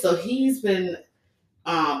 And so he's been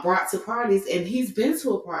brought to parties, and he's been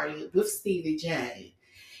to a party with Stevie J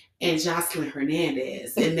and Jocelyn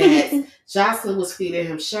Hernandez, and that Jocelyn was feeding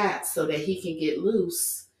him shots so that he can get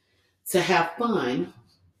loose to have fun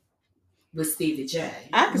with Stevie J.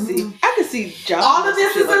 I can see Jocelyn. All of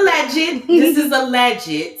this is alleged. This is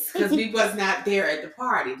alleged because we was not there at the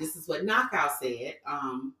party. This is what Knockout said.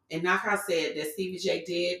 And Knockout said that Stevie J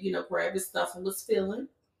did, grab his stuff and was feeling.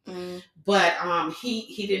 But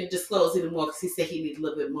he didn't disclose anymore because he said he needed a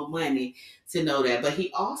little bit more money to know that. But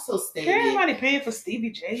he also stated, everybody paying for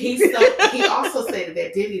Stevie J. He also stated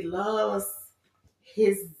that Diddy loves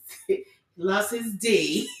his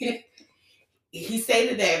D. He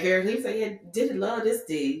stated that very clearly. He said, yeah, Diddy love this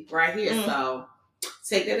D right here. So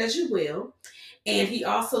take that as you will. And he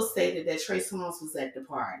also stated that Trey Songz was at the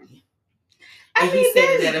party. And he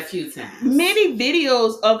said that a few times. Many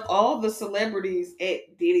videos of all the celebrities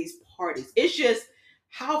at Diddy's parties. It's just,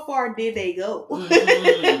 how far did they go?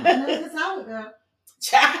 That's how it go.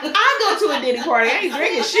 I go to a Diddy party. I ain't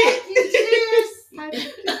drinking shit.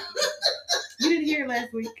 You didn't hear it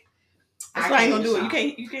last week. That's why I ain't gonna do it.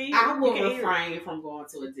 You can't. I will refrain from going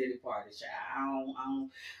to a Diddy party, child.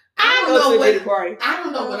 I don't know what Diddy party. I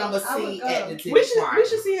don't know what I'm gonna see at the Diddy party. We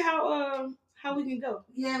should see how we can go.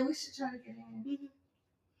 Yeah, we should try to get in. Mm-hmm.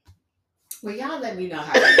 Well, y'all let me know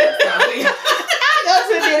how to go. I go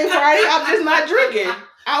to a Diddy party. I'm just not drinking.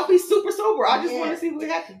 I'll be super sober. I just want to see what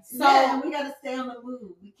happens. So we gotta stay on the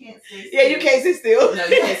move. We can't stay still. Yeah, you can't sit still. No,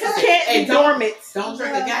 you can't sit still. Can't be dormant. Don't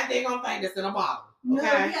drink a goddamn thing that's in a bottle. No,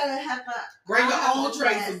 Okay? we gotta have bring your own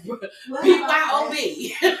drinks. BYOB.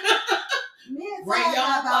 Bring your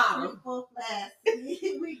own bottle. 3, 4 flasks.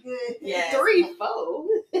 We good. Yes. 3, 4.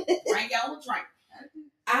 Bring your own drink.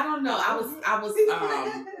 I don't know. I was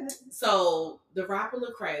so the rapper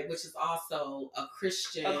Lecrae, which is also a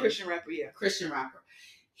Christian rapper, yeah. Christian rapper.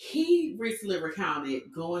 He recently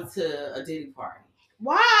recounted going to a Diddy party.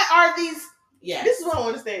 Why are these? Yes. This is what I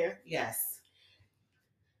want to say. Yes.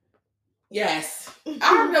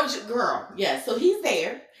 I remember, girl. Yes. So he's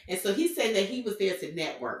there, and so he said that he was there to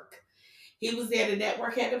network. He was there to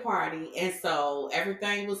network at the party, and so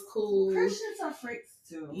everything was cool. Christians are freaks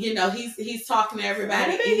too. You know, he's talking to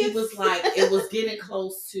everybody, and he was like, it was getting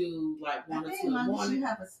close to like 1 or 2 in the morning. You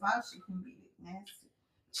have a spouse, you can be nasty.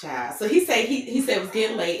 Child. So he said it was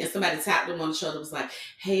getting late, and somebody tapped him on the shoulder. Was like,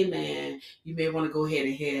 "Hey man, you may want to go ahead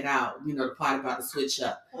and head out. You know, the party about to switch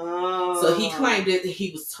up." Oh. So he claimed that he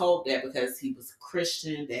was told that because he was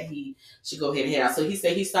Christian that he should go ahead and head out. So he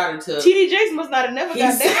said he started to. TD Jakes must not have never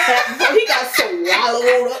got that before he got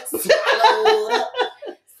swallowed up.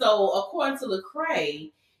 So according to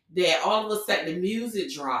Lecrae, that all of a sudden the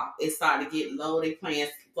music dropped. It started getting low. They playing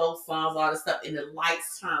folk songs, all this stuff, and the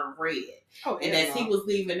lights turned red. Oh, and as he was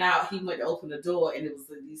leaving out, he went to open the door, and it was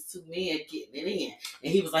these 2 men getting it in.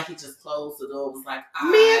 And he was like, he just closed the door. It was like,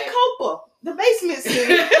 me and Copa, the basement scene.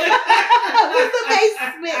 The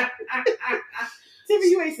basement. Timmy,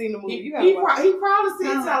 you ain't seen the movie. He probably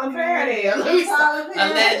seen Tyler Perry there.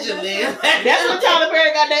 Allegedly. That's where Tyler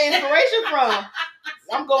Perry got that inspiration from.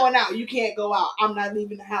 I'm going out. You can't go out. I'm not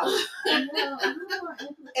leaving the house.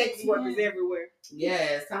 Ex-workers everywhere.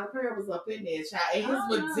 Yes, Tyler Perry was up in there, child. And his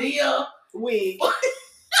Madea wig.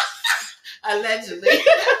 Allegedly.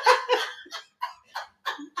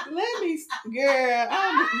 Let me, girl.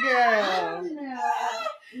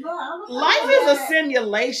 Life is a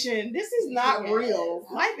simulation. This is not real.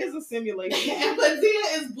 Life is a simulation. And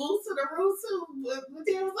Madea is boots to the roof too.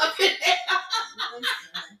 Madea was up in there.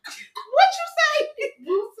 What you say?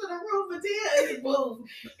 Boots to the roof. Madea is boots.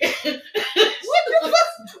 What does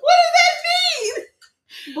that mean?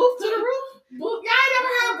 Boots to the roof? Y'all ain't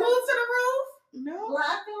never heard boots to the roof? No. Well, I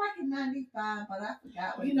feel like in 95, but I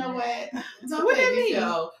forgot what. You know what? What that mean?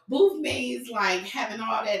 Booth means like having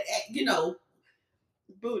all that,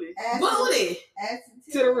 booty. Booty.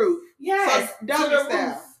 To the roof. Yes. So, doggy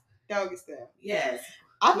style. Doggy style. Yes.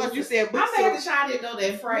 I thought you said boots. I'm mad that y'all didn't know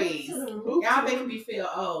that phrase. Y'all making me feel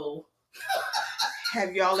old.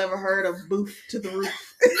 Have y'all ever heard of booth to the roof?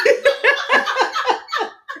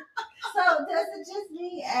 So does it just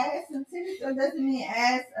mean ass and titties, or does it mean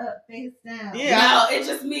ass up, face down? Yeah. No, it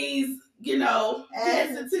just means, ass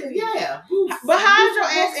and titties. Yeah. But how's your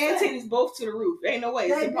ass and titties both to the roof? Ain't no way.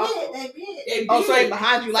 It's impossible. They bid. Oh, so they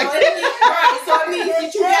behind you like that. Right. So it means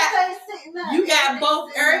that you got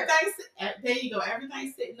both, everything. There you go.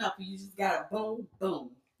 Everything's sitting up, and you just got a boom,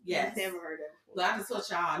 boom. Yes. I've never heard that. Well, I just taught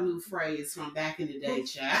y'all a new phrase from back in the day,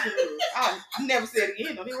 child. I'll never say it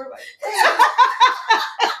again. Don't even worry about it.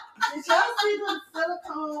 Did y'all see the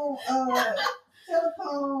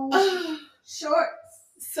silicone shorts?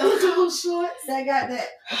 Silicone shorts? They got that.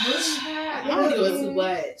 I'm doing too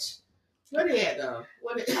much. What is that though?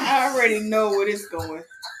 I already know where it's going.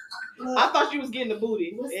 Look, I thought you was getting a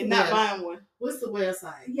booty and not buying one. What's the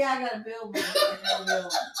website? Yeah, I got to build one.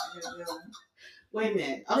 Wait a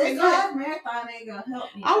minute. Okay, this half marathon ain't gonna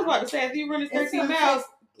help me. I was about to say, if you run 13 miles,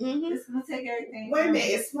 it's gonna take everything. Wait a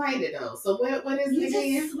minute, explain it though. So what is you it again?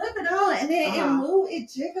 You just slip it on and then it move, it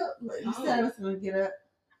jiggle. You said it was gonna get up.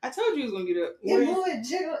 I told you it was gonna get up. It move, it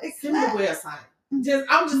jiggle, it clap. The website.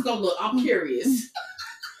 I'm just gonna look. I'm curious.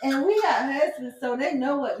 And we got husbands, so they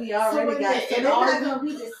know what we already got. So they're not gonna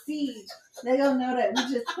be deceived. They're gonna know that we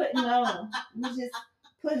just putting on. We just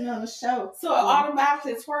putting on a show. So it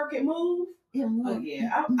automatically twerk and move. Oh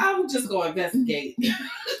yeah, I'm just gonna investigate.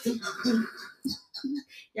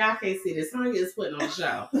 Y'all can't see this. Sonya is putting on a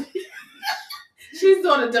show. She's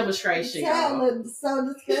doing a demonstration. Y'all.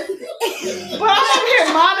 So disgusting. But I'm over here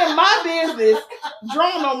minding my business,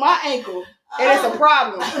 drawn on my ankle, and it's a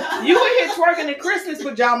problem. You were here twerking in Christmas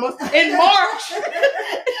pajamas in March.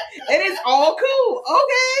 And it's all cool.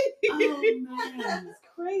 Okay. Oh man. It's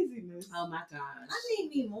craziness. Oh my gosh. I need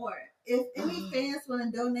me more. If any fans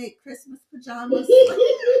want to donate Christmas pajamas,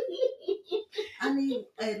 I need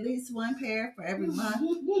at least one pair for every month,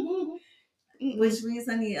 which means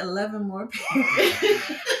I need 11 more pairs.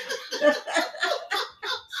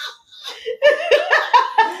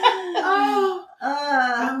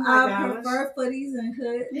 I prefer footies and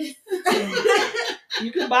hoods.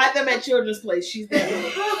 You can buy them at Children's Place. She's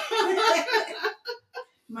there.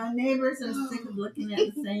 My neighbors are sick of looking at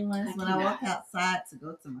the same ones when I walk outside to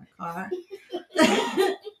go to my car.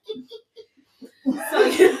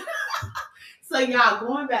 So y'all,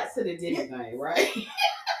 going back to the Diddy thing, right?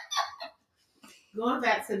 Going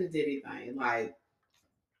back to the Diddy thing, like,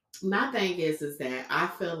 my thing is that I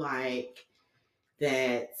feel like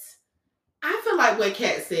what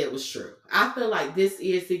Kat said was true. I feel like this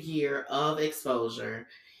is the year of exposure,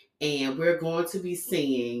 and we're going to be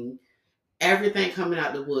seeing everything coming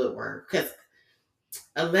out the woodwork. Because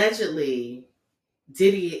allegedly,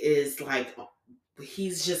 Diddy is like,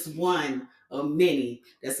 he's just one of many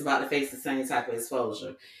that's about to face the same type of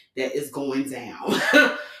exposure that is going down.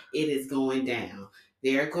 It is going down.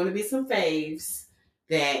 There are going to be some faves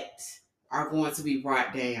that are going to be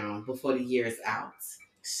brought down before the year is out.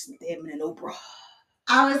 Stedman and Oprah.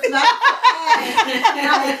 I was about to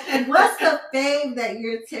ask, what's the fave that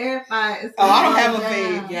you're terrified is? Oh, I don't have a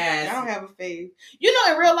fave. Yes. I don't have a fave. You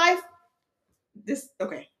know, in real life,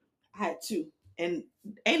 I had two. And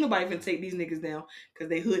ain't nobody finna take these niggas down because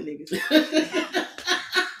they hood niggas.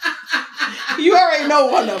 You already know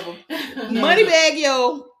one of them. Moneybag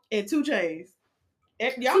Yo and 2 Chainz.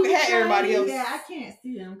 Y'all can have everybody else. Yeah, I can't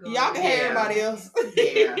see them going. Y'all can have everybody else.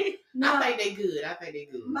 Yeah. No, I think they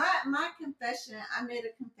good. My confession, I made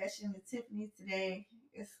a confession to Tiffany today.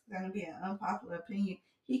 It's going to be an unpopular opinion.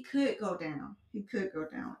 He could go down. He could go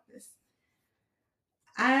down with this.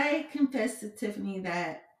 I confessed to Tiffany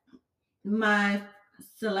that my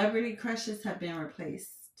celebrity crushes have been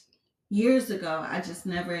replaced. Years ago, I just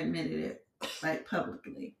never admitted it, like,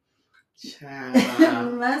 publicly.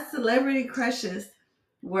 My celebrity crushes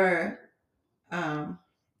were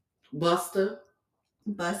Buster.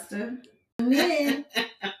 And then,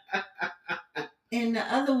 and the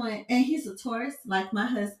other one, and he's a Taurus, like my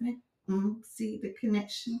husband. See the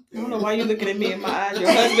connection? I don't know why you're looking at me in my eyes.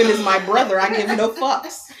 Your husband is my brother. I give no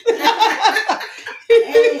fucks.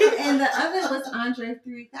 And the other was Andre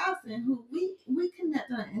 3000, who we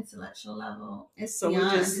connect on an intellectual level. It's so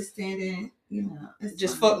beyond understanding, you know. It's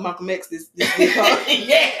just fun. fuck Malcolm X this week.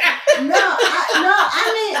 Yeah.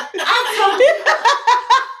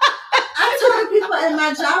 I told people in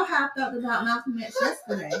my job how I felt about Malcolm X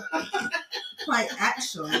yesterday. Quite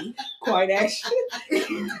actually.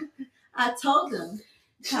 I told them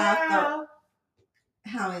how I felt,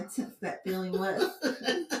 how intense that feeling was.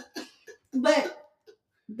 But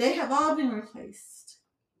they have all been replaced.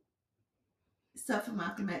 Except for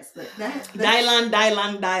Malcolm X, but that's Dylan.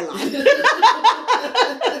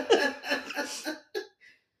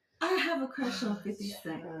 I have a crush on 50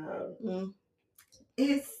 Cent.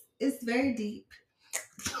 It's very deep.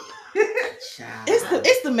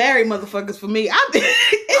 It's the married motherfuckers for me.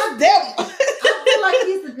 It's them. I feel like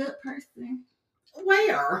he's a good person.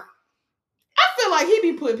 Where? I feel like he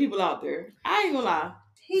be putting people out there. I ain't gonna lie.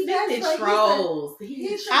 He does. Trolls.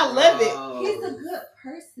 I love it. He's a good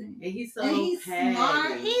person. And he's so he's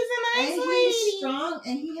smart. He's a nice and lady. He's strong,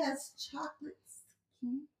 and he has chocolate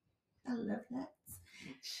skin. I love that.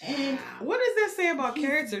 And what does that say about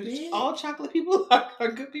character? Big. All chocolate people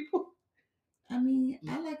are good people? I mean,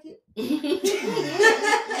 I like it.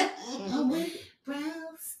 With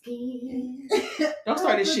brown skin. Don't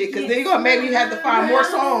start this shit, because then you're gonna maybe have to find more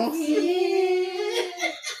songs.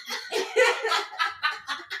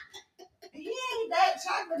 That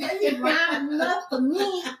chocolate that he brown enough for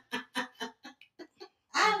me.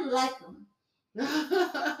 I like him.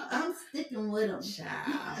 I'm sticking with him. Child.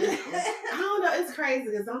 I don't know. It's crazy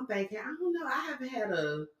because I'm thinking, I don't know. I haven't had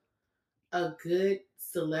a good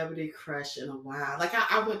celebrity crush in a while. Like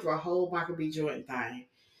I went through a whole Michael B. Jordan thing,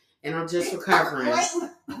 and I'm just recovering.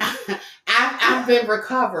 I've been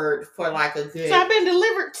recovered for like a good. So I've been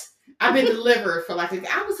delivered. I've been delivered for like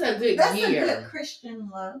I would say a good That's year. That's a good Christian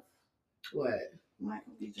love. What?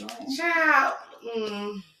 Michael B. Jordan. Child.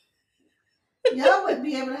 Y'all would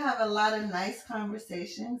be able to have a lot of nice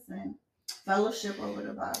conversations and fellowship over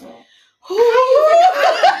the Bible.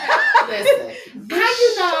 Listen,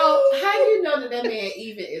 how you know that man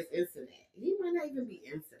even is into that? He might not even be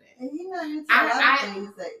into that. And he not into a lot of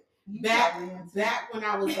things that you back when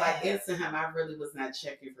I was like into him, I really was not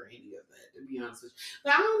checking for any of that, to be honest with you.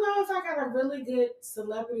 But I don't know if I got a really good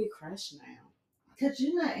celebrity crush now. Because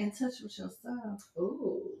you're not in touch with yourself.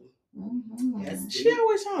 Ooh. Mm-hmm. That's She deep.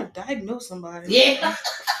 always trying to diagnose somebody. Yeah.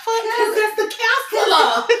 Because that's the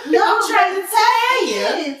counselor. No, I'm trying to tell you.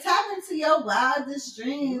 Tap into your wildest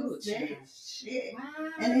dreams. Ooh, Shit. Wow.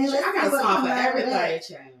 And then let's I got a see what song come for out of everything, that.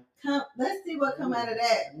 child. Let's see what come out of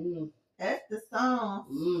that. Mm. That's the song.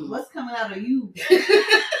 Mm. What's coming out of you?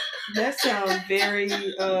 That sounds very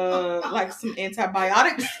like some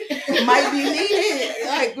antibiotics might be needed.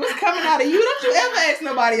 Like, what's coming out of you? Don't you ever ask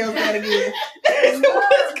nobody else that again.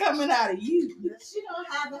 What's coming out of you? She don't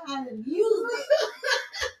have it how to use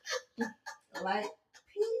it. Like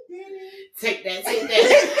P. Diddy. Take that.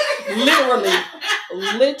 Literally.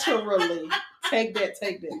 Take that.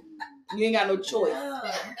 You ain't got no choice.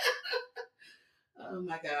 Yeah. Oh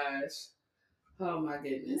my gosh. Oh my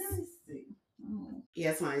goodness. Let me see.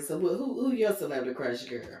 Yes, honey. So who your celebrity crush,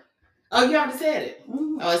 girl? Oh, you already said it.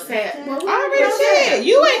 Mm-hmm. Oh, it's sad. Well, I already said.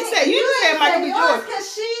 You ain't said. You just said Michael B. Jordan. Because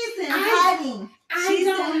she's in hiding. I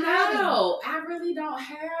don't know. I really don't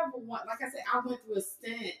have one. Like I said, I went through a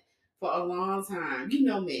stint for a long time. You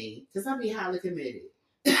know me, because I be highly committed.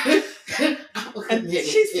 I'm committed.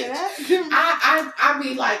 She said, I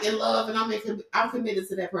be like in love, and I'm committed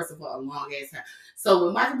to that person for a long ass time. So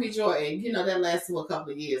with Michael B. Jordan, you know, that lasted for a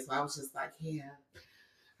couple of years. So I was just like, yeah,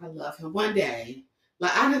 I love him. One day,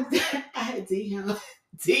 like I had DM him.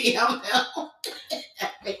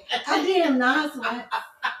 I DM Nas one.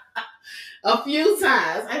 A few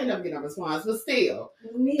times. I ain't never get no response, but still.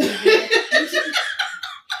 Me neither.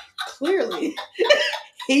 clearly,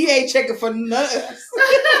 he ain't checking for nuts. He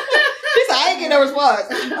said, I ain't getting no response.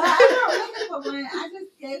 But I'm not looking for one. I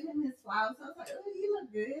just gave him his flowers. I was like, oh, you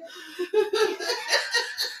look good.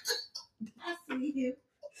 I see you.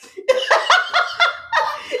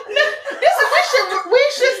 We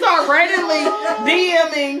should start randomly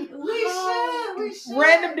DMing. We should.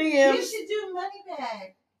 Random DMs. You should do money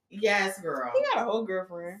bag. Yes, girl. He got a whole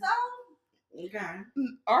girlfriend. So, Okay.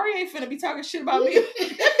 Ari ain't finna be talking shit about me.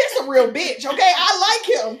 That's a real bitch, okay? I like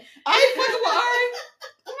him. I ain't fucking with Ari.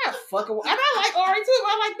 I'm not fucking with, and I like Ari too.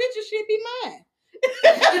 I like bitches, shit be mine.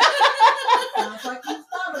 sounds like you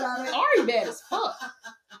thought about it. Ari bad as fuck.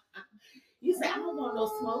 You say I don't want no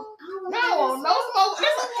smoke. No smoke.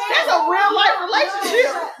 That's a real life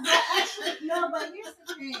relationship. But actually, but here's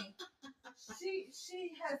the thing.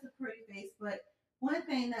 She has a pretty face, but one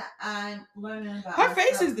thing that I'm learning about Her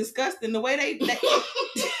face is disgusting. The way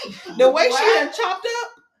the way she done chopped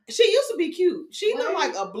up. She used to be cute. She looked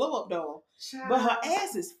like a blow up doll, but her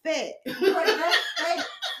ass is fat. But that's fake,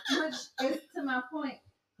 which is to my point.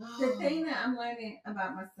 The thing that I'm learning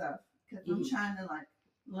about myself, because I'm trying to like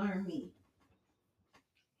learn me,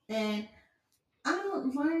 and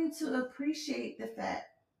I'm learning to appreciate the fact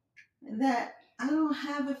that I don't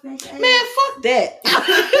have a fake ass. Man, fuck that. Fuck.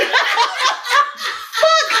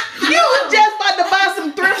 You was just about to buy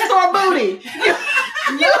some thrift store booty.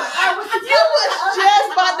 You was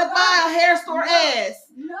just about to buy a hair store ass.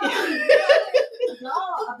 No,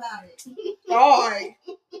 about it. All right.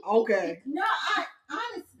 Okay. No,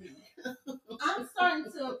 honestly, I'm starting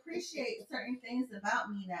to appreciate certain things about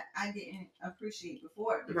me that I didn't appreciate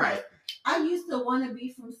before. Right. I used to want to be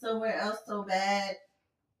from somewhere else so bad.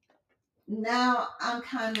 Now I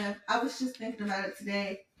was just thinking about it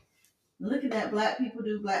today, looking at black people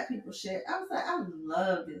do black people shit. I was like, I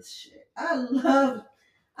love this shit. I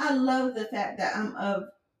love the fact that I'm of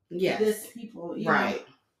this people. You know?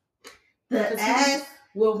 The ass.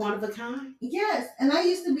 We're one of a kind. Yes. And I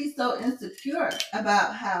used to be so insecure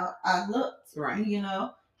about how I looked. Right. You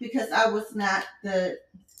know, because I was not the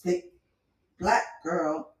black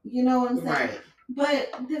girl. You know what I'm saying? Right.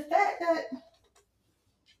 But the fact that,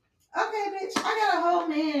 okay, bitch, I got a whole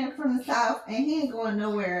man from the South and he ain't going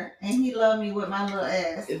nowhere and he loved me with my little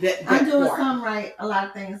ass. I'm doing something right, a lot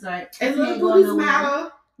of things right. And little booties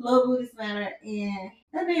matter. Little booties matter, and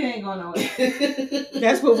that nigga ain't going nowhere.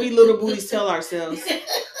 That's what we little booties tell ourselves.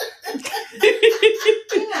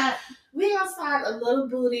 We outside a little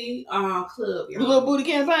booty club, y'all. Little booty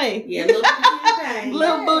campaign. Yeah, little booty campaign.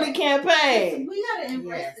 Little booty campaign. We gotta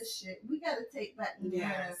embrace this shit. We gotta take back the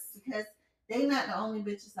winners because they not the only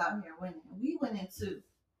bitches out here winning. We winning too.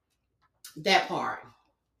 That part.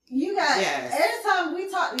 You got every time we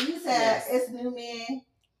talk to you, said it's new men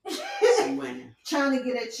winning, trying to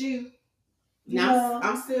get at you. Now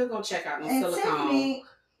I'm still gonna check out no silicone. Tiffany,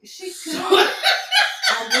 she could.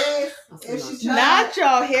 I guess if she tried. Not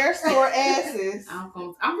y'all hair store asses. I'm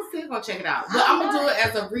still gonna check it out, but I'm gonna do it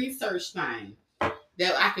as a research thing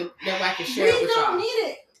that I can share with y'all. We don't need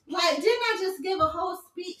it. Like, didn't I just give a whole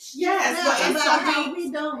speech? Yes, but about how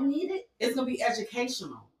we don't need it. It's gonna be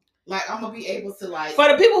educational. Like, I'm gonna be able to, like, for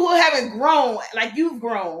the people who haven't grown, like you've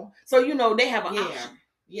grown, so you know they have an option.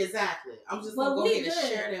 Yeah, exactly. I'm just gonna go ahead and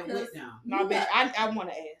share that with them. No, bitch, I want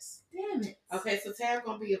to ask. Damn it. Okay, so Tab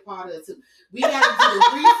gonna be a part of it too. We gotta do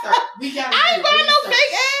the research. I ain't got no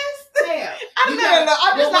fake ass. Tab.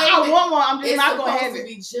 I want one. I'm just not gonna have it.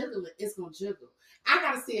 Be jiggling. It's gonna jiggle. I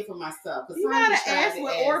gotta see it for myself. You gotta ask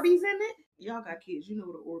what Orbeez in it. Y'all got kids. You know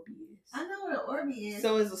what an Orbeez is. I know what an Orbeez is.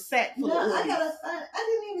 So it's a sack full of Orbeez. I gotta find. I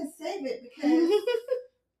didn't even save it because.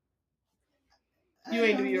 You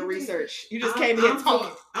ain't doing your research. You just came here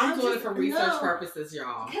talking. I'm doing it for research purposes,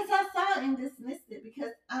 y'all. Because I saw it and dismissed it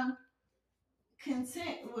because I'm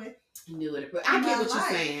content with. Knew it. But I get what you're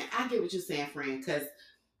saying. I get what you're saying, friend. Because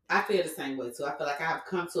I feel the same way too. I feel like I have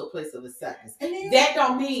come to a place of acceptance. That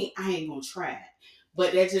don't mean I ain't gonna try it.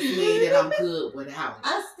 But that just means that I'm good without it.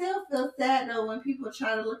 I still feel sad though when people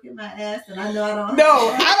try to look at my ass and I know I don't.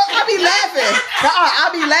 No, I be laughing. I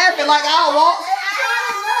be laughing like I'll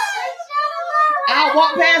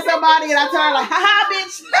walk past somebody and I turn like, ha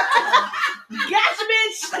bitch. Gotcha,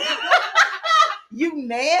 bitch. You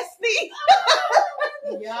nasty.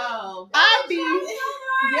 Yo. I be you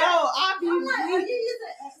use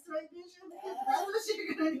an X-ray vision because that's what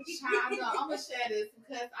you're gonna need. I'm gonna share this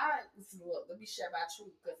because let me share my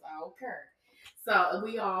truth because I don't care. So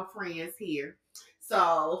we all friends here.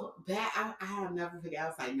 So that I'll never forget. I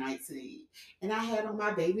was like 19, and I had on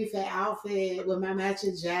my baby fat outfit with my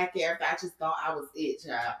matching jacket. I just thought I was it,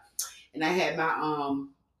 child. And I had my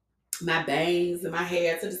my bangs and my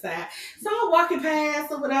hair to the side. So I'm walking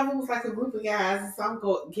past or whatever. It was like a group of guys. And so I'm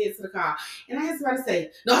going get to the car, and I had somebody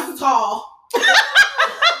say, "No, it's a tall." I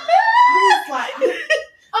was like,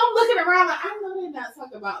 I'm looking around like, I know they're not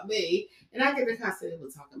talking about me. And I get the car, they were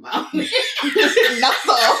talking about me. Not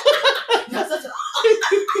so.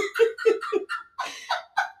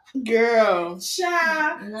 Girl.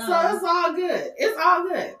 Child. No. So it's all good. It's all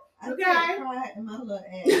good. Okay. I cried in my little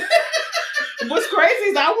ass. What's crazy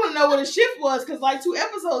is I want to know what a shift was because like 2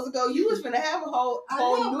 episodes ago, you was finna have a whole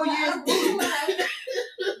New Year's.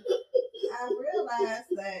 I realized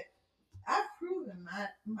that I've proven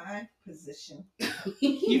my position.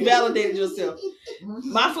 You validated yourself.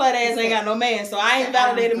 Mm-hmm. My flat ass ain't got no man, so I ain't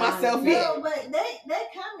validated myself yet. No, but they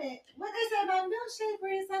comment. What they say about milkshake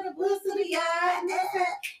is at the boost of the yard.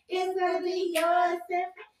 It's gonna be yours.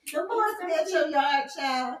 The boys to get your yard,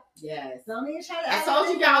 child. Yes. Don't even try to. I told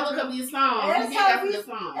you y'all look up your song. Every time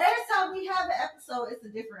we have an episode, it's a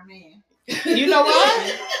different man. You know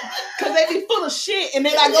why? Because they be full of shit, and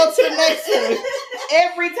then I go to the next one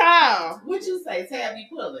every time. What you say? Tab be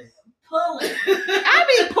pulling. I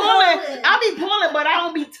be pulling, but I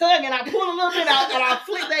don't be tugging. I pull a little bit out, and I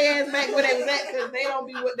flick their ass back where they was at because they don't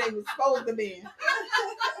be what they was supposed to be.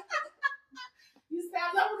 You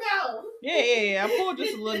sound like go. Yeah. I pulled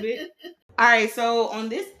just a little bit. All right, so on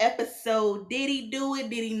this episode, did he do it?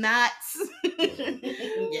 Did he not?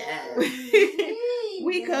 Yeah.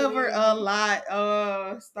 We cover a lot,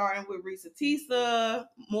 starting with Risa Tisa.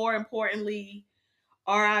 More importantly,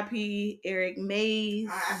 R.I.P. Eric Mays.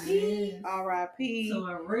 R.I.P. To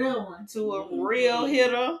a real one. To a real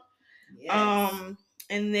hitter. Yes.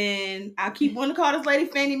 And then I keep wanting to call this lady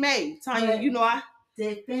Fannie Mae. Tanya, you know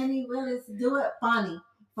did Fannie Willis do it? Funny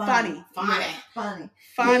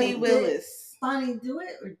Willis. Funny do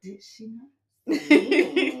it, or did she not?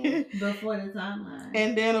 Before the timeline.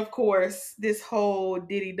 And then, of course, this whole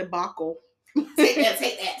Diddy debacle. Take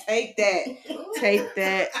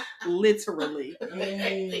that. Literally.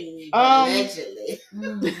 Allegedly.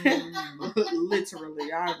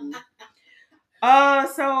 Literally.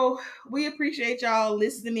 So we appreciate y'all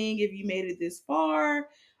listening. If you made it this far,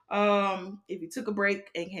 if you took a break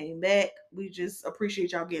and came back, we just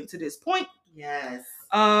appreciate y'all getting to this point. Yes.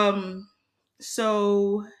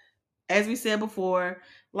 So as we said before,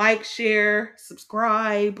 like, share,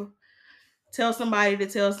 subscribe, tell somebody to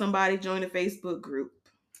tell somebody, join the Facebook group.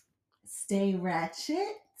 Stay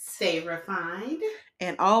ratchet. Stay refined.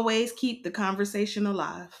 And always keep the conversation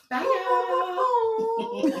alive. Bye,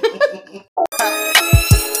 y'all.